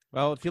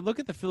 Well, if you look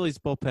at the Phillies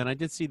bullpen, I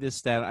did see this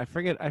stat. I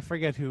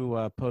forget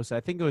who posted.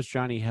 I think it was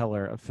Johnny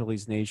Heller of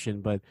Phillies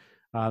Nation, but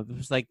it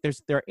was like there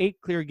are 8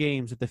 clear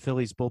games that the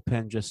Phillies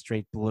bullpen just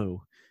straight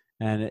blew.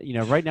 And,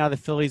 right now the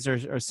Phillies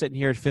are sitting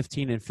here at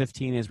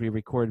 15-15 as we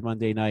record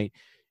Monday night.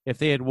 If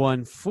they had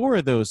won 4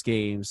 of those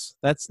games,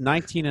 that's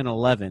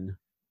 19-11.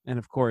 And,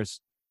 of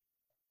course,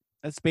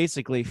 that's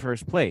basically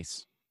first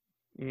place.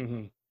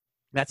 Mm-hmm.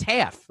 That's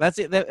half. That's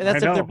it. That's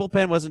if their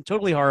bullpen wasn't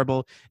totally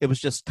horrible. It was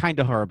just kind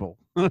of horrible,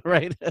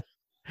 right?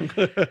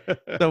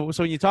 So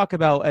when you talk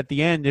about at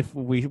the end, if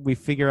we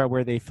figure out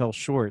where they fell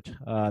short,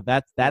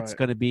 that's right.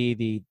 Going to be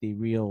the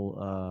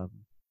real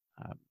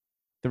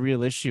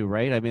issue,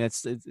 right? I mean,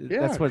 that's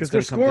what it's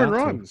going to come scoring down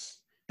runs.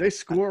 To. They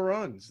score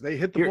runs. They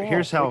hit the ball.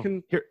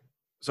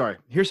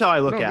 Here's how I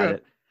look at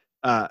it.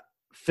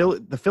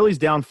 The Phillies'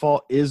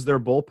 downfall is their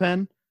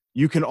bullpen.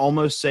 You can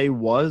almost say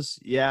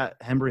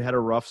Hembree had a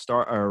rough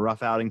start or a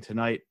rough outing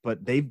tonight,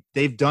 but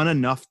they've done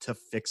enough to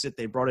fix it.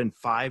 They brought in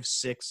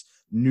 5-6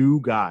 new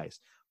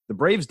guys. The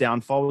Braves'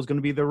 downfall was going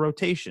to be their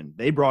rotation.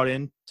 They brought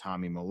in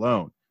Tommy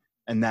Milone,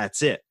 and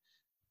that's it.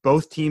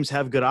 Both teams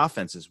have good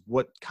offenses.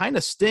 What kind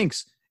of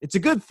stinks, it's a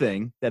good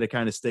thing that it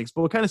kind of stinks,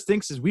 but what kind of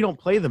stinks is we don't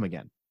play them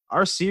again.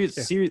 Our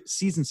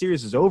season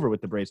series is over with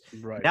the Braves.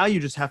 Right. Now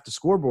you just have to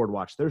scoreboard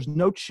watch. There's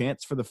no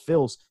chance for the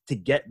Phils to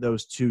get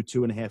those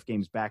 2.5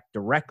 games back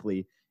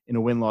directly in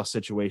a win-loss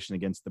situation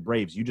against the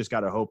Braves. You just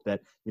got to hope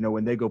that,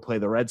 when they go play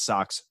the Red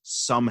Sox,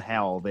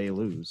 somehow they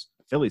lose.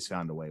 The Phillies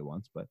found a way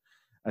once, but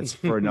that's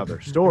for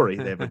another story.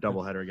 They have a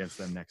doubleheader against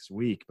them next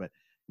week. But,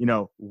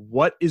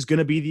 what is going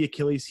to be the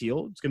Achilles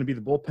heel? It's going to be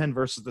the bullpen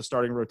versus the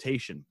starting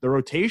rotation. The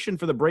rotation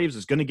for the Braves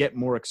is going to get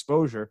more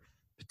exposure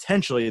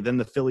potentially than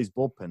the Phillies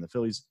bullpen. The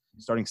Phillies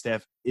starting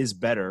staff is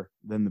better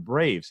than the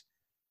Braves.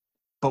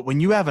 But when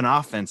you have an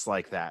offense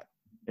like that,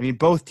 I mean,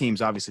 both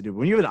teams obviously do, but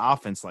when you have an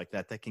offense like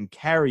that can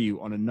carry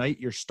you on a night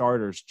your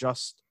starters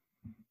just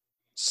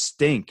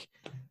stink,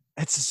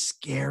 that's a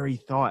scary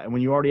thought. And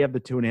when you already have the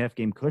 2.5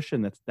 game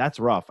cushion, that's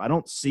rough. I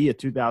don't see a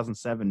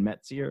 2007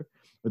 Mets here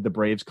with the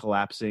Braves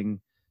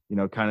collapsing,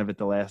 kind of at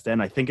the last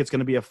end. I think it's going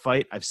to be a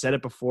fight. I've said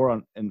it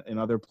before in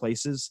other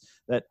places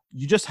that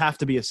you just have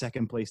to be a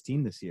second-place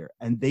team this year,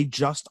 and they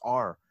just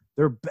are.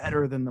 They're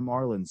better than the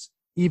Marlins,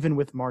 even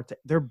with Marte.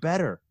 They're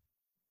better.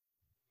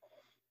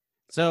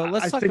 So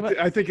let's talk about.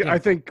 I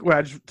think,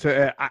 Wedge.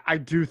 I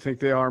do think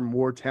they are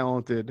more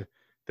talented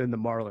than the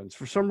Marlins.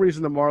 For some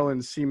reason, the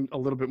Marlins seem a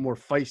little bit more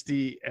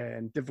feisty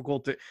and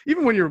difficult to.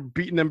 Even when you're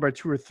beating them by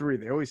 2 or 3,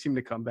 they always seem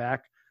to come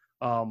back.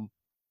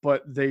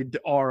 But they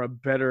are a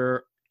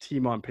better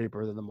team on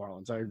paper than the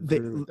Marlins. I agree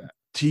with that.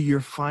 To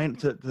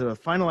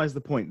finalize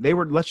the point, they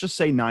were, let's just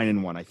say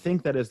 9-1. I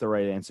think that is the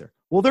right answer.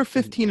 Well, they're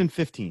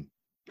 15-15.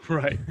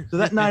 Right. So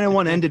that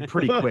 9-1 ended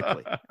pretty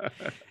quickly.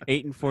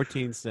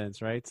 8-14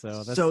 cents, right?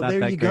 So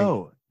there you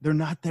go. They're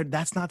not there.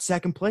 That's not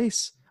second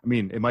place. I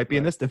mean, it might be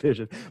in this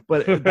division,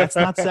 but that's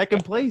not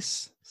second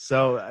place.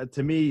 So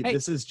to me,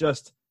 this is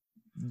just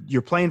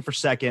you're playing for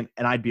second,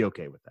 and I'd be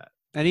okay with that.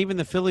 And even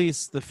the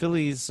Phillies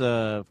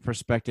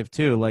perspective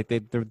too, like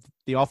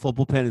the awful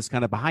bullpen is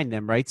kind of behind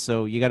them, right?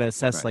 So you got to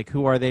assess like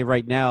who are they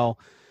right now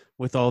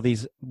with all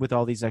these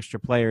extra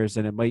players,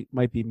 and it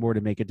might be more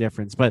to make a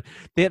difference. But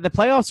the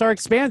playoffs are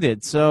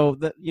expanded, so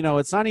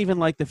it's not even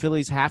like the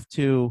Phillies have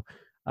to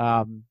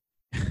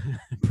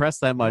press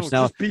that much.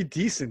 Now just be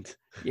decent.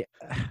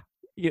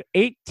 Yeah,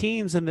 8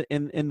 teams in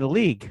the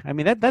league. I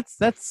mean that's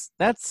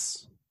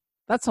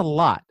a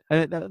lot.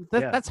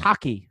 That's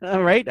hockey,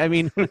 right? I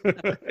mean,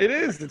 it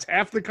is. It's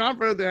half the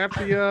conference, half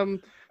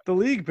the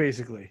league,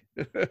 basically.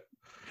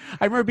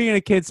 I remember being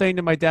a kid saying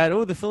to my dad,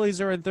 "Oh, the Phillies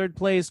are in 3rd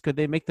place. Could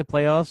they make the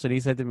playoffs?" And he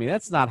said to me,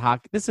 "That's not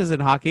hockey. This isn't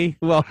hockey."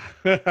 Well,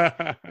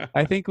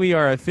 I think we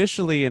are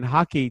officially in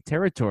hockey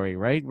territory,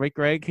 right? Right,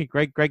 Greg?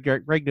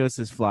 Greg knows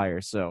his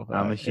Flyers. So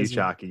I'm a huge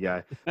hockey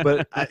guy.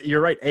 But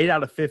you're right. 8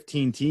 out of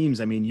 15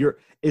 teams. I mean,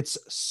 it's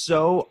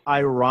so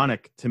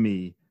ironic to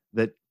me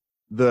that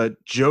the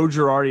Joe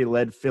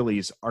Girardi-led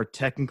Phillies are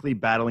technically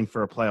battling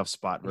for a playoff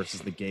spot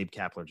versus the Gabe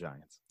Kapler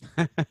Giants.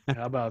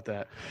 How about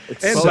that?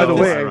 It's And so by the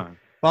way, ironic.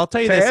 Well, I'll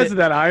tell you to this. add to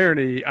that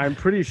irony, I'm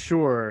pretty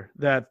sure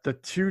that the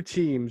two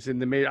teams in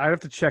the I have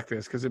to check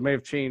this because it may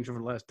have changed over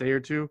the last day or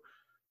two,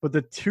 but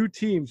the two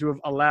teams who have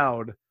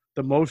allowed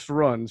the most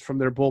runs from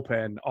their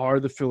bullpen are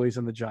the Phillies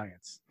and the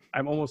Giants.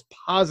 I'm almost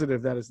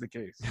positive that is the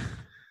case.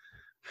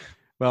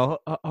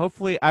 Well,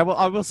 hopefully, I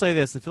will say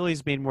this: the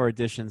Phillies made more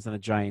additions than the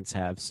Giants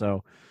have.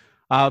 So,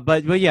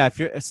 but yeah, if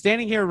you're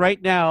standing here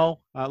right now,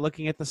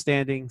 looking at the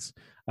standings,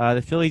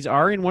 the Phillies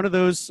are in one of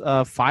those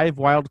 5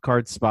 wild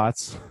card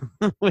spots,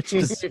 which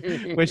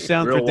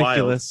sounds Real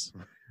ridiculous.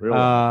 Real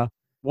wild.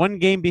 1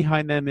 game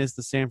behind them is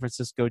the San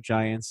Francisco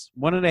Giants.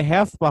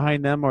 1.5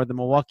 behind them are the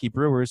Milwaukee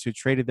Brewers, who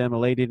traded them a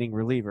late inning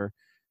reliever.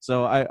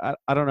 So I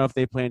don't know if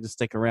they plan to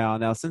stick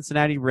around. Now,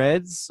 Cincinnati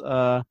Reds,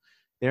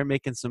 they're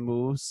making some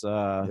moves.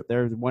 They're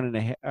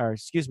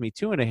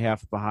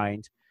 2.5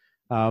 behind.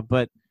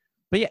 But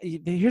yeah,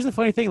 here's the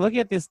funny thing. Looking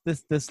at this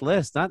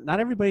list, not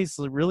everybody's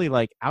really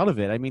like out of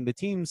it. I mean, the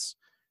teams,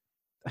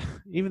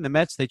 even the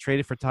Mets, they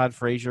traded for Todd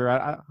Frazier.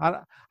 I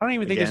don't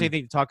even think there's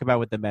anything to talk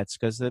about with the Mets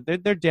because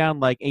they're down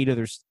like 8 of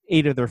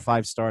their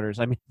 5 starters.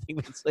 I mean,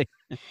 it's like,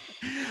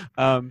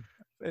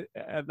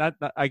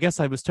 I guess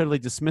I was totally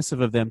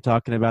dismissive of them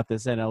talking about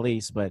this NL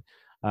East, but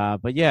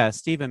yeah,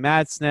 Steven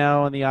Matz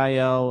now on the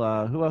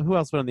IL. Who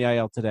else went on the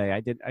IL today?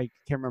 I can't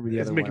remember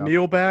the other one. Is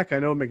McNeil back? I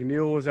know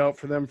McNeil was out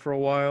for them for a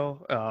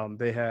while.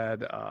 They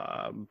had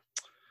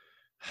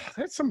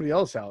somebody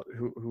else out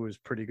who was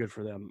pretty good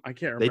for them. I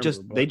can't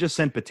remember. They just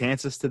sent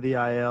Betances to the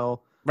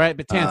IL. Right,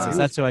 Betances.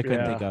 That's who I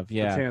couldn't think of.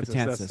 Yeah, Betances.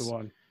 That's the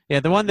one.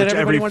 Yeah, the one that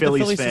everybody wanted the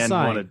Phillies fan to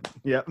sign. wanted.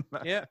 Yeah,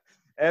 yeah.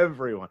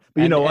 Everyone.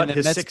 But you know what?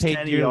 His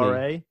 6.10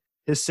 ERA.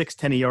 His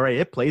 6.10 ERA,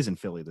 it plays in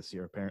Philly this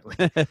year, apparently.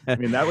 I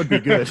mean, that would be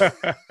good. It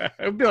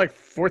would be like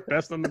 4th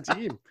best on the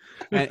team.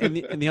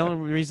 and the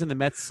only reason the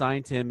Mets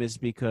signed him is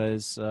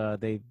because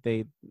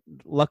they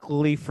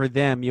luckily for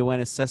them,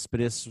 Yoenis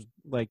Cespedes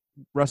like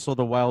wrestled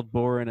a wild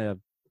boar in a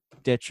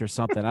ditch or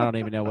something. I don't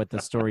even know what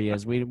the story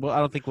is. I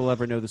don't think we'll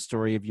ever know the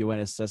story of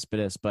Yoenis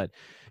Cespedes, but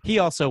he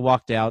also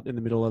walked out in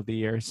the middle of the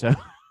year, so.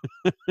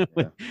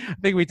 I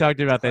think we talked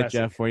about that,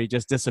 Jeff, where he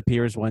just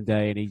disappears one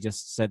day and he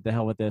just said the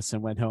hell with this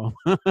and went home.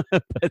 We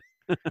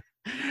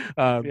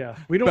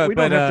don't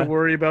have to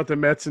worry about the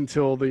Mets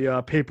until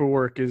the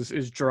paperwork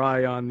is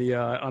dry on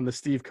the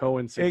Steve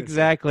Cohen signature.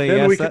 Exactly.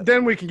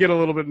 Then we can get a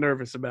little bit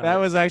nervous about that. That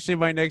was actually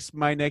my next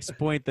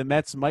point. The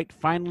Mets might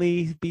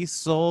finally be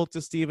sold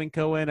to Stephen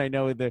Cohen. I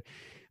know that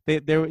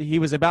he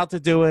was about to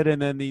do it,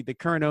 and then the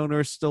current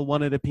owners still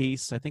wanted a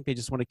piece. I think they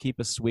just want to keep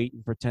us sweet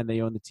and pretend they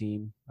own the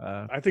team.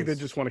 I think they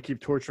just want to keep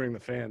torturing the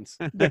fans.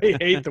 They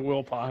hate the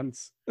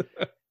Wilpons.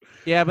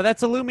 Yeah, but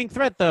that's a looming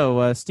threat,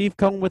 though. Steve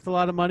Cohen with a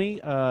lot of money.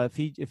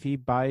 If he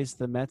buys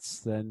the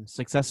Mets, then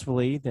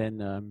successfully, then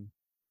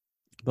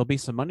there'll be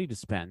some money to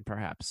spend,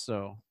 perhaps.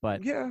 So,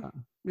 but yeah.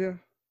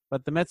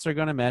 But the Mets are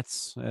going to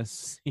Mets.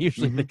 That's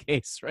usually the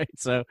case, right?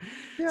 So,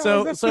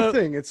 that's the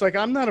thing. It's like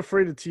I'm not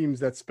afraid of teams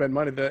that spend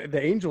money.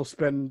 The Angels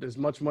spend as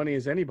much money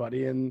as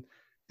anybody, and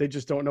they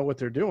just don't know what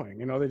they're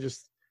doing. You know,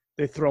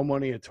 they throw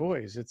money at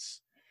toys.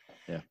 It's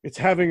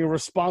having a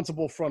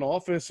responsible front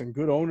office and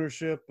good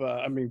ownership.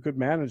 Good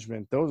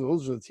management.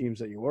 Those are the teams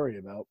that you worry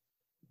about.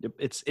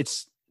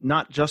 It's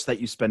not just that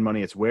you spend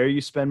money; it's where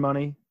you spend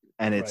money.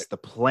 And it's the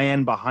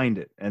plan behind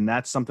it. And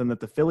that's something that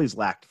the Phillies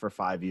lacked for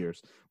 5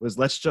 years was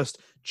let's just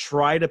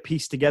try to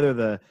piece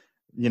together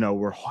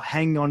we're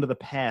hanging on to the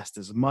past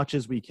as much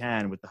as we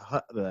can with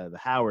the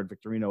Howard,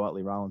 Victorino,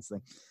 Utley, Rollins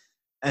thing.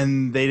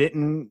 And they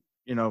didn't,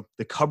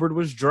 the cupboard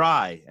was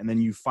dry. And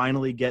then you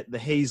finally get the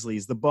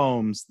Hazleys, the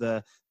Bohms,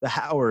 the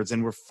Howards,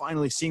 and we're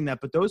finally seeing that.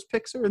 But those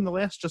picks are in the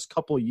last just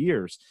couple of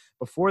years.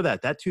 Before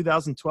that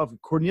 2012,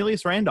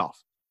 Cornelius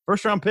Randolph,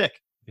 first round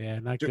pick. Yeah,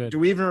 not good. Do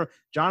we even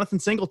Jonathan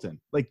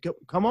Singleton? Like,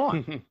 come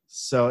on.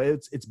 So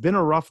it's been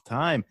a rough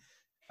time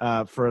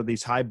for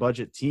these high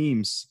budget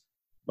teams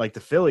like the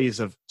Phillies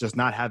of just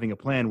not having a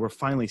plan. We're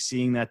finally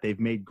seeing that they've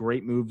made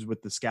great moves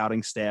with the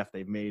scouting staff.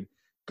 They've made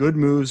good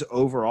moves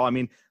overall. I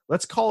mean,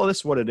 let's call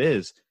this what it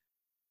is.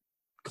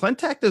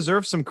 Klentak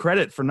deserves some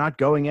credit for not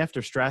going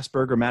after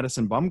Strasburg or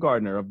Madison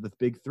Bumgarner of the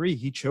big 3.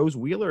 He chose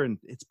Wheeler, and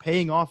it's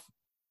paying off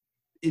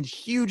in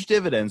huge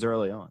dividends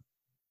early on.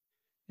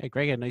 Yeah,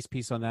 Greg had a nice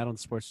piece on that on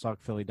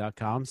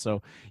sportstalkphilly.com.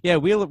 So, yeah,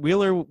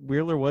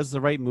 Wheeler was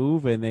the right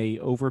move, and they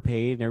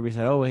overpaid. And everybody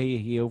said, oh,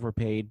 he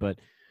overpaid. But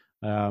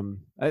and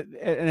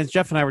as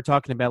Jeff and I were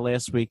talking about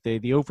last week,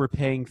 the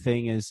overpaying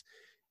thing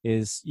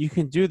is you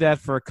can do that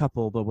for a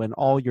couple, but when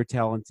all your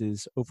talent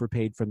is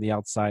overpaid from the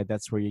outside,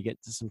 that's where you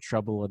get to some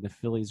trouble, and the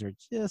Phillies are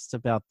just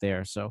about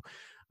there. So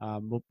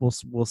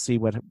we'll see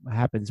what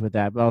happens with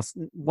that. Well,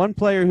 one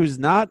player who's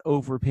not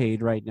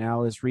overpaid right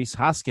now is Rhys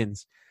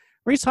Hoskins.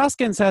 Rhys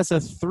Hoskins has a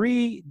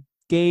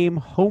 3-game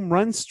home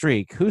run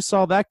streak. Who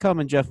saw that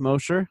coming, Jeff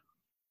Mosher?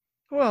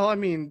 Well, I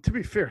mean, to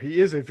be fair,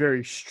 he is a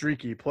very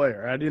streaky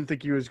player. I didn't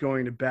think he was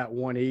going to bat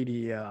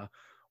 180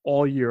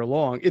 all year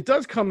long. It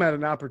does come at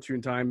an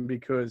opportune time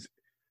because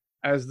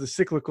as the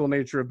cyclical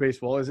nature of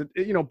baseball is.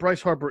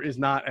 Bryce Harper is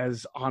not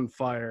as on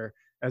fire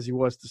as he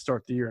was to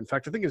start the year. In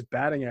fact, I think his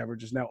batting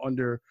average is now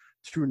under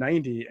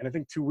 290, and I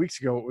think 2 weeks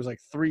ago it was like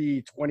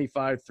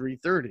 325,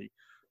 330.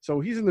 So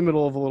he's in the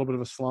middle of a little bit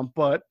of a slump,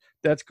 but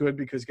that's good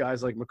because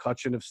guys like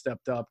McCutchen have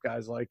stepped up,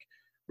 guys like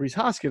Rhys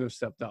Hoskins have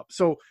stepped up.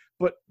 So,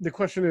 but the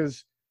question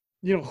is,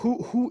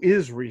 who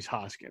is Rhys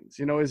Hoskins?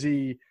 Is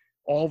he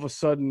all of a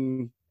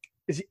sudden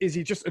is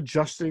he just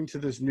adjusting to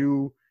this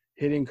new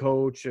hitting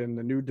coach and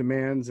the new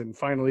demands and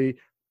finally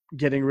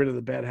getting rid of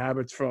the bad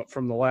habits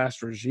from the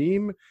last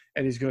regime,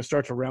 and he's going to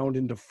start to round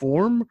into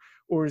form?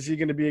 Or is he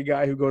going to be a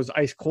guy who goes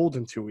ice cold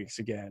in 2 weeks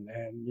again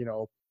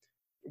and,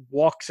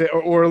 walks it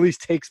or at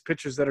least takes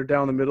pitches that are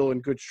down the middle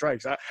and good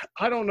strikes?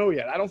 I don't know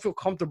yet. I don't feel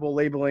comfortable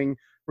labeling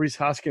Rhys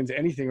Hoskins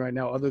anything right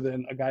now other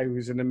than a guy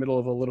who's in the middle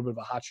of a little bit of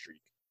a hot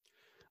streak.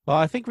 Well,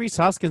 I think Rhys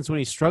Hoskins, when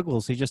he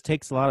struggles, he just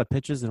takes a lot of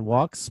pitches and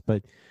walks.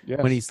 But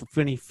Yes.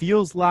 when he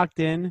feels locked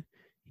in,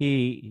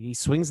 he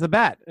swings the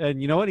bat,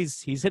 and you know what?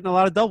 He's hitting a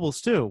lot of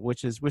doubles too,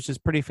 which is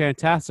pretty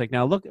fantastic.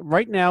 Now look,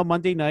 right now,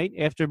 Monday night,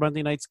 after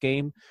Monday night's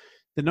game,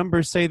 the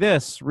numbers say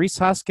this: Rhys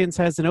Hoskins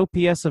has an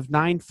OPS of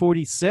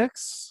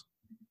 946,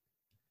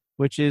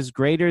 which is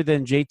greater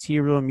than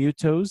JT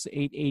Realmuto's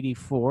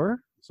 884.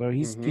 So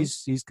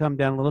he's come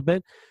down a little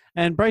bit,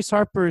 and Bryce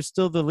Harper is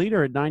still the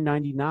leader at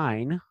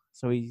 999.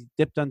 So he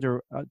dipped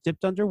under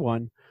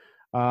one,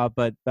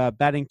 but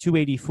batting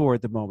 284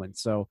 at the moment.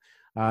 So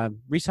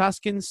Rhys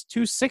Hoskins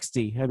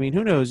 260. I mean,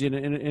 who knows?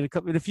 In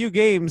a few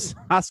games,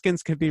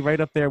 Hoskins could be right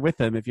up there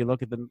with him if you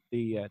look at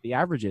the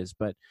averages.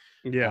 But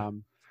yeah,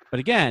 but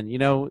again,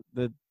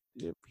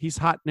 he's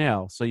hot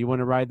now, so you want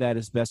to ride that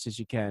as best as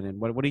you can.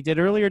 And what he did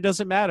earlier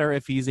doesn't matter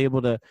if he's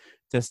able to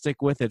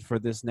stick with it for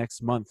this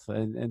next month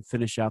and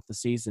finish out the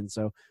season.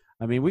 So.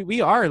 I mean, we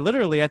are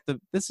literally at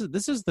this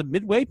is the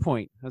midway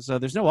point. So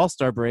there's no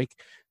All-Star break,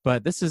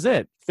 but this is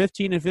it.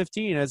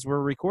 15-15 as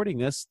we're recording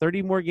this.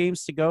 30 more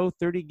games to go.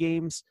 30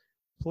 games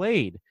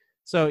played.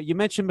 So you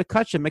mentioned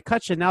McCutchen.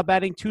 McCutchen now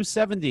batting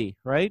 270,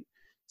 right?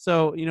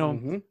 So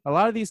a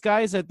lot of these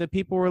guys that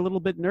people were a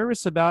little bit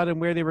nervous about and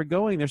where they were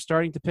going, they're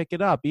starting to pick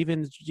it up.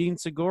 Even Gene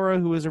Segura,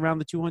 who was around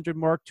the 200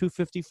 mark,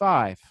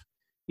 255,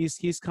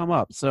 he's come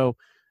up. So.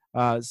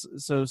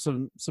 So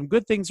some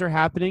good things are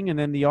happening, and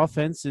then the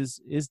offense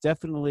is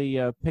definitely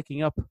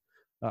picking up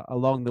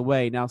along the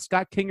way. Now,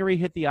 Scott Kingery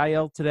hit the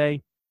IL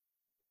today.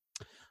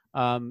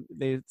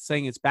 They're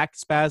saying it's back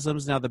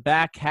spasms. Now, the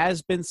back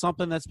has been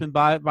something that's been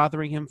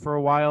bothering him for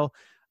a while.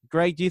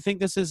 Greg, do you think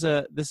this is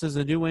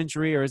a new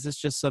injury, or is this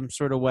just some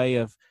sort of way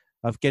of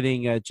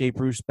getting Jay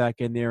Bruce back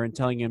in there and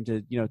telling him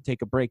to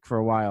take a break for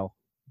a while?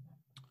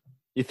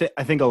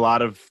 I think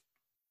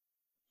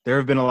there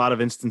have been a lot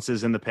of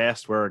instances in the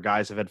past where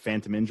guys have had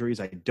phantom injuries.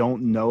 I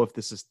don't know if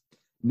this is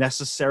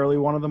necessarily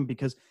one of them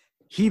because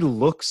he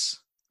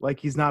looks like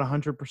he's not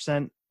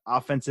 100%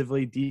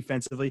 offensively,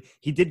 defensively.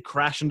 He did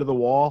crash into the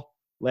wall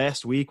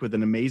last week with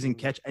an amazing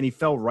catch, and he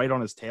fell right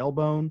on his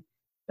tailbone.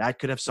 That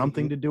could have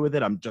something to do with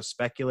it. I'm just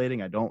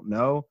speculating. I don't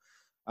know.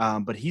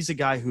 But he's a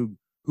guy who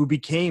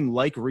became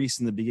like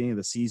Rhys in the beginning of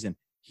the season.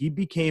 He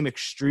became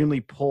extremely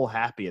pull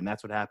happy, and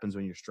that's what happens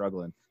when you're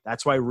struggling.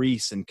 That's why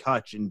Rhys and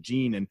Kutch and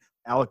Gene and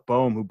Alec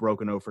Boehm, who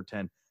broke an 0 for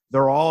 10,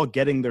 they're all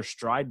getting their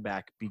stride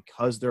back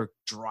because they're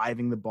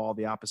driving the ball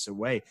the opposite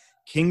way.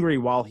 Kingery,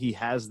 while he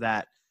has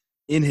that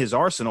in his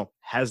arsenal,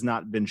 has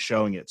not been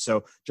showing it.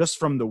 So just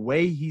from the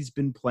way he's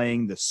been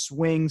playing, the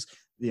swings,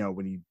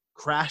 when he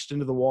crashed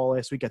into the wall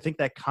last week, I think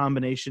that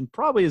combination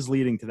probably is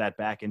leading to that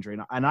back injury,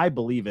 and I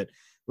believe it.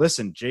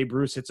 Listen, Jay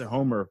Bruce hits a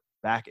homer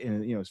back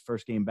in his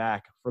first game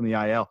back from the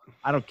IL.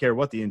 I don't care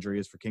what the injury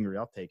is for Kingery.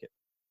 I'll take it.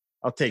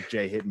 I'll take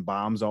Jay hitting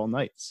bombs all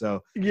night.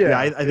 So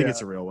I think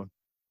it's a real one.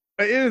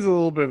 It is a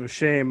little bit of a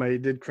shame. He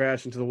did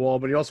crash into the wall,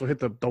 but he also hit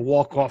the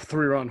walk-off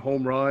 3-run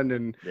home run.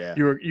 And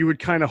you would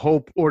kind of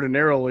hope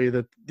ordinarily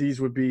that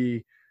these would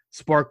be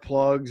spark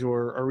plugs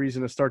or a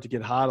reason to start to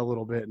get hot a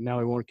little bit. And now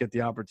he won't get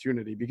the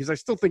opportunity because I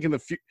still think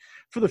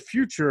for the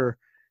future,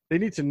 they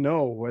need to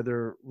know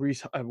whether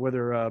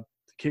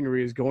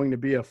Kingery is going to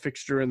be a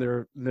fixture in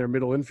their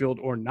middle infield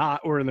or not,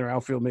 or in their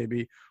outfield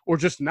maybe, or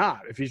just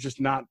not, if he's just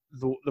not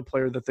the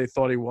player that they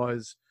thought he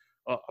was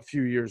a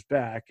few years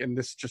back. And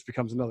this just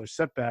becomes another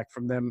setback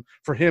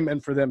for him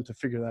and for them to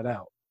figure that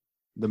out.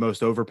 The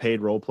most overpaid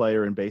role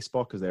player in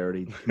baseball because they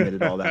already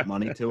committed all that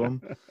money to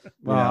him.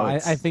 Well,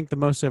 I think the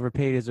most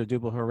overpaid is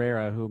Odubel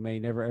Herrera, who may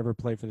never, ever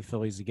play for the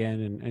Phillies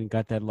again and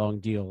got that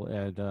long deal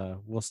and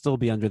will still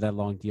be under that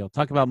long deal.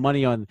 Talk about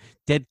money on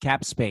dead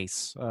cap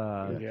space.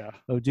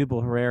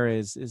 Odubel Herrera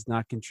is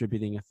not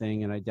contributing a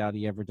thing, and I doubt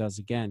he ever does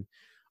again.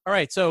 All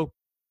right, so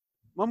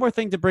one more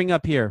thing to bring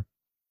up here.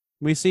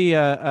 We see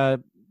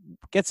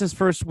gets his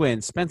first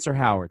win, Spencer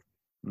Howard.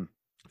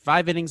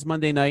 5 innings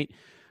Monday night,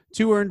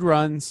 2 earned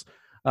runs.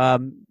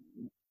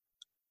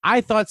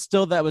 I thought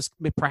still that was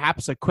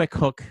perhaps a quick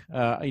hook.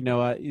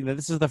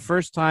 This is the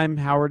first time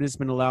Howard has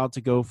been allowed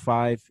to go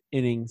 5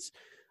 innings.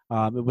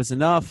 It was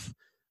enough.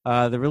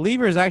 The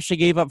relievers actually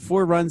gave up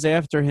 4 runs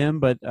after him,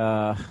 but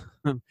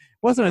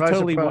wasn't a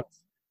totally.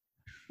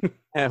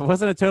 Yeah, it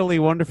wasn't a totally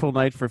wonderful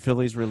night for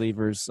Phillies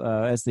relievers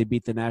as they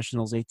beat the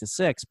Nationals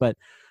 8-6.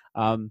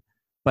 Um,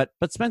 but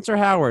Spencer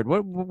Howard,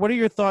 what are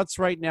your thoughts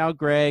right now,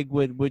 Greg?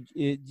 Would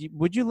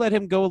you let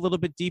him go a little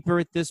bit deeper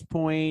at this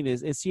point?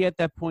 Is he at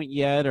that point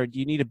yet, or do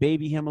you need to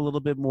baby him a little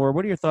bit more?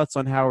 What are your thoughts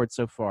on Howard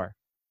so far?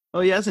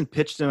 Well, he hasn't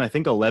pitched in, I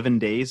think, 11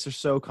 days or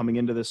so coming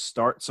into this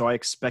start, so I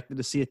expected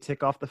to see a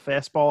tick off the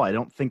fastball. I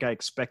don't think I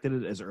expected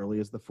it as early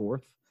as the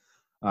fourth.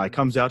 He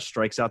comes out,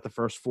 strikes out the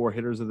first four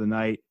hitters of the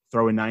night,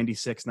 throwing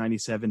 96,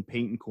 97,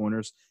 painting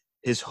corners.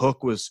 His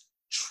hook was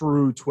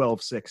true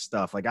 12-6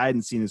 stuff. Like, I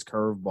hadn't seen his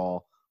curveball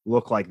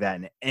look like that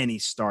in any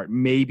start.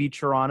 Maybe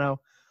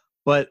Toronto,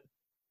 but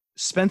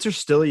Spencer's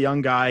still a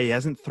young guy. He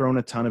hasn't thrown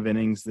a ton of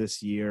innings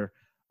this year.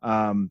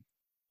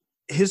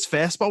 His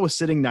fastball was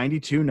sitting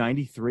 92,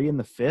 93 in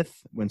the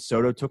fifth when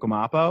Soto took him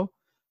oppo.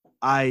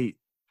 I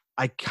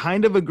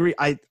kind of agree.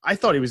 I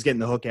thought he was getting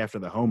the hook after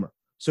the homer.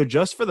 So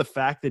just for the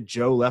fact that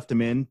Joe left him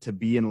in to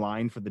be in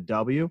line for the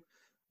W,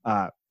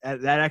 that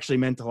actually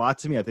meant a lot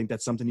to me. I think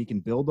that's something he can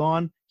build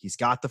on. He's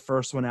got the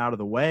first one out of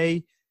the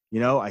way.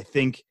 I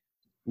think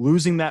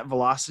losing that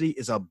velocity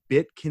is a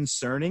bit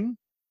concerning,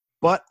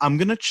 but I'm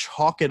going to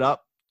chalk it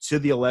up to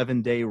the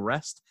 11-day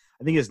rest.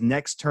 I think his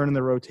next turn in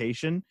the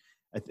rotation,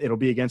 it'll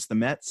be against the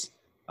Mets.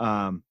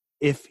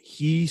 If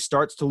he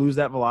starts to lose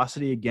that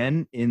velocity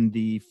again in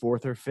the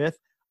fourth or fifth,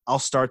 I'll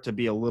start to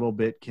be a little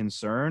bit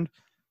concerned.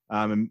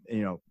 And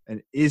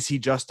is he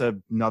just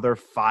another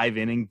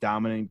 5-inning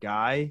dominant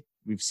guy?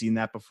 We've seen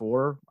that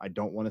before. I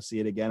don't want to see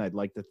it again. I'd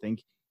like to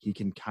think he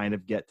can kind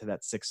of get to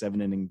that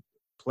 6-7 inning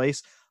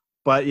place.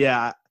 But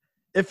yeah,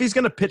 if he's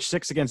going to pitch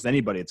six against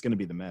anybody, it's going to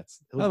be the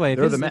Mets. By the way,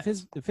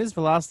 if his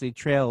velocity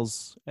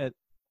trails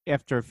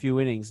after a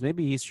few innings,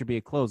 maybe he should be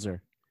a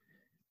closer.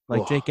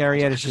 Like Jake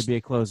Arrieta should be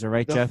a closer,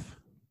 right, Jeff?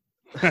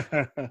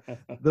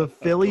 The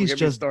Phillies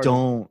just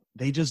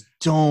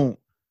don't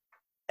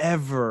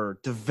ever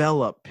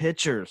develop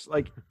pitchers.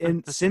 Like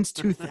since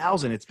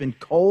 2000, it's been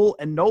Cole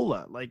and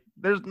Nola. Like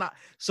there's not.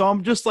 So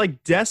I'm just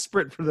like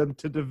desperate for them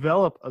to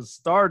develop a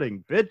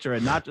starting pitcher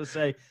and not just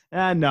say,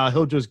 no,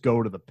 he'll just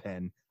go to the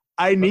pen.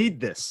 I need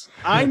this.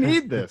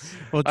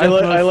 Well,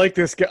 I like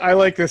this guy. I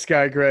like this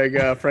guy,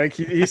 Greg. Frank.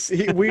 We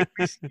see a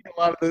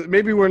lot of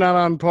maybe we're not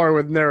on par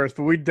with Neris,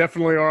 but we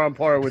definitely are on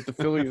par with the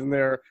Phillies and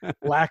their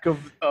lack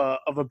of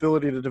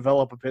ability to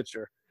develop a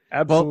pitcher.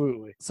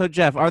 Absolutely. Well, so,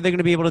 Jeff, are they going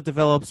to be able to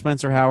develop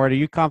Spencer Howard? Are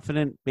you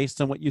confident based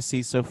on what you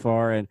see so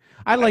far? And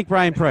I like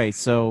Brian Price,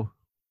 so.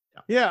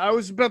 Yeah, I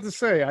was about to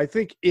say, I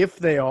think if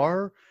they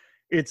are,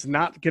 it's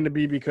not going to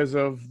be because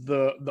of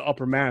the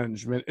upper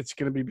management. It's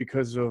going to be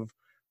because of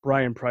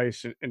Brian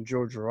Price and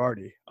Joe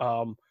Girardi.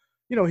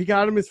 He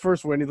got him his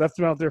first win. He left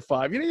him out there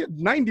 5. He had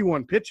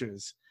 91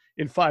 pitches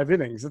in 5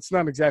 innings. That's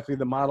not exactly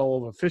the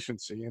model of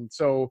efficiency. And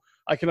so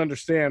I can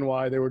understand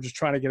why they were just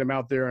trying to get him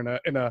out there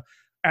in a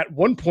at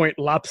one point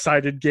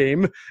lopsided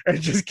game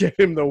and just get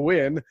him the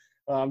win.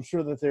 I'm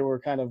sure that they were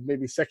kind of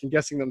maybe second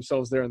guessing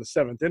themselves there in the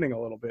 7th inning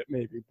a little bit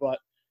maybe, but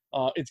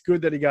it's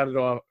good that he got it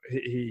off.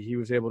 He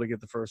was able to get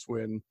the first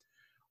win.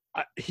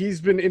 He's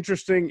been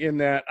interesting in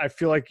that I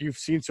feel like you've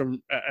seen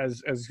some,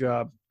 as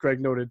Greg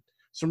noted,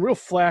 some real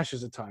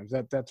flashes at times.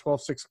 That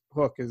 12-6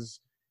 hook is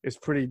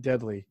pretty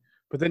deadly.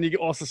 But then you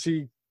also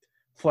see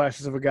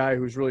flashes of a guy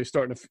who's really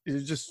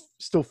is just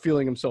still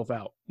feeling himself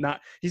out.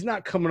 He's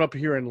not coming up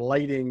here and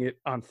lighting it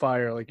on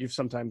fire like you've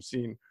sometimes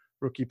seen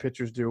rookie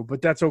pitchers do,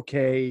 but that's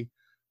okay.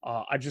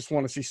 I just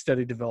want to see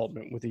steady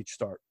development with each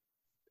start.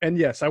 And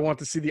yes, I want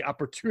to see the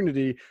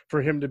opportunity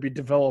for him to be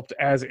developed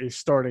as a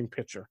starting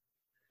pitcher.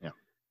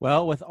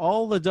 Well, with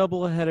all the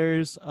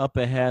doubleheaders up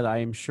ahead, I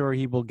am sure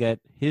he will get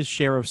his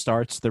share of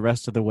starts the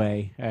rest of the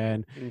way,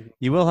 and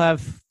you will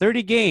have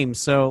 30 games.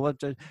 So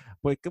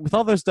with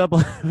all those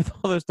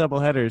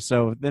doubleheaders,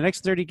 so the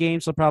next 30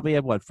 games will probably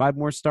have 5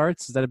 more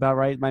starts? Is that about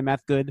right? My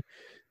math good?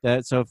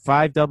 So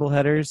 5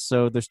 doubleheaders.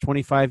 So there's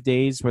 25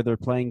 days where they're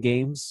playing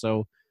games.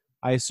 So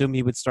I assume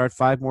he would start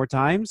 5 more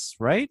times,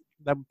 right?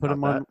 That would put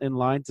him in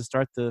line to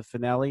start the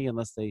finale,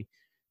 unless they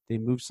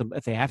move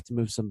if they have to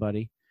move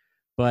somebody,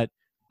 but.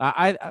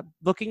 I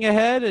looking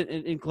ahead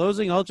in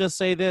closing, I'll just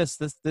say this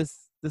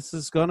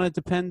is going to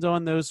depend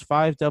on those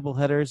 5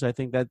 doubleheaders. I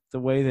think that the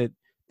way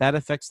that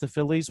affects the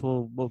Phillies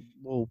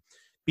will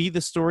be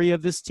the story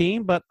of this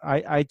team, but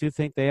I do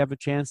think they have a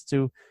chance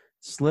to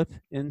slip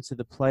into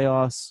the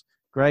playoffs.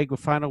 Greg, a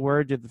final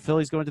word. Did the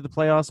Phillies go into the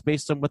playoffs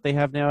based on what they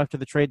have now after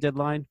the trade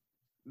deadline?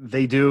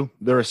 They do.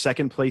 They're a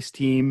second-place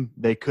team.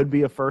 They could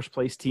be a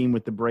first-place team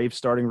with the Braves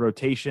starting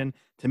rotation.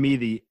 To me,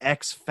 the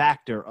X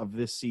factor of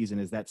this season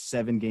is that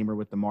 7-gamer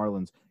with the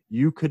Marlins.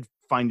 You could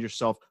find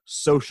yourself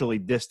socially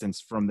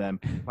distanced from them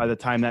by the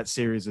time that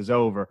series is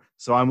over.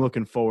 So I'm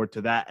looking forward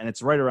to that, and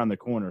it's right around the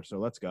corner, so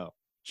let's go.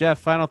 Jeff,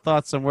 final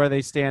thoughts on where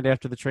they stand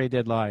after the trade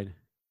deadline?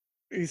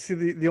 You see,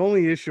 the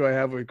only issue I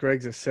have with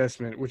Greg's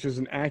assessment, which is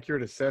an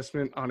accurate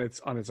assessment on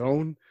its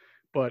own,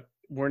 but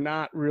we're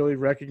not really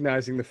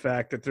recognizing the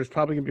fact that there's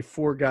probably going to be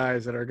 4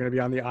 guys that are going to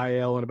be on the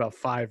IL in about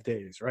 5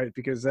 days, right?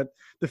 Because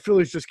the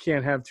Phillies just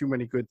can't have too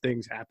many good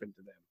things happen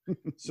to them.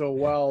 So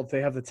while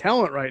they have the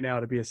talent right now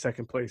to be a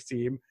second-place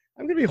team,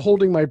 I'm going to be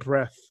holding my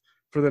breath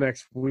for the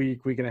next week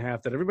and a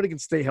half that everybody can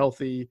stay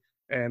healthy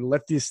and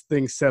let these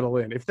things settle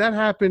in. If that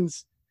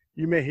happens,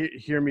 you may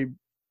hear me,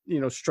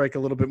 strike a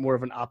little bit more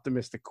of an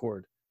optimistic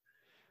chord.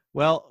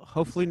 Well,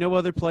 hopefully no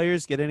other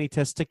players get any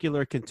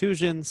testicular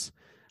contusions,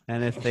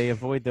 and if they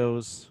avoid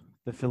those,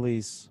 the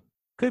Phillies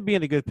could be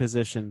in a good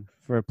position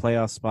for a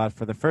playoff spot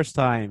for the first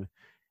time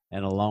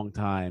in a long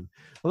time.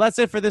 Well, that's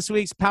it for this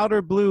week's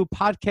Powder Blue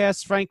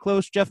podcast. Frank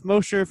Close, Jeff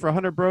Mosher, for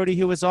Hunter Brody,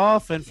 who was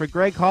off, and for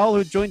Greg Hall,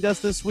 who joined us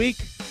this week.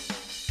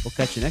 We'll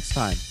catch you next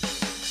time.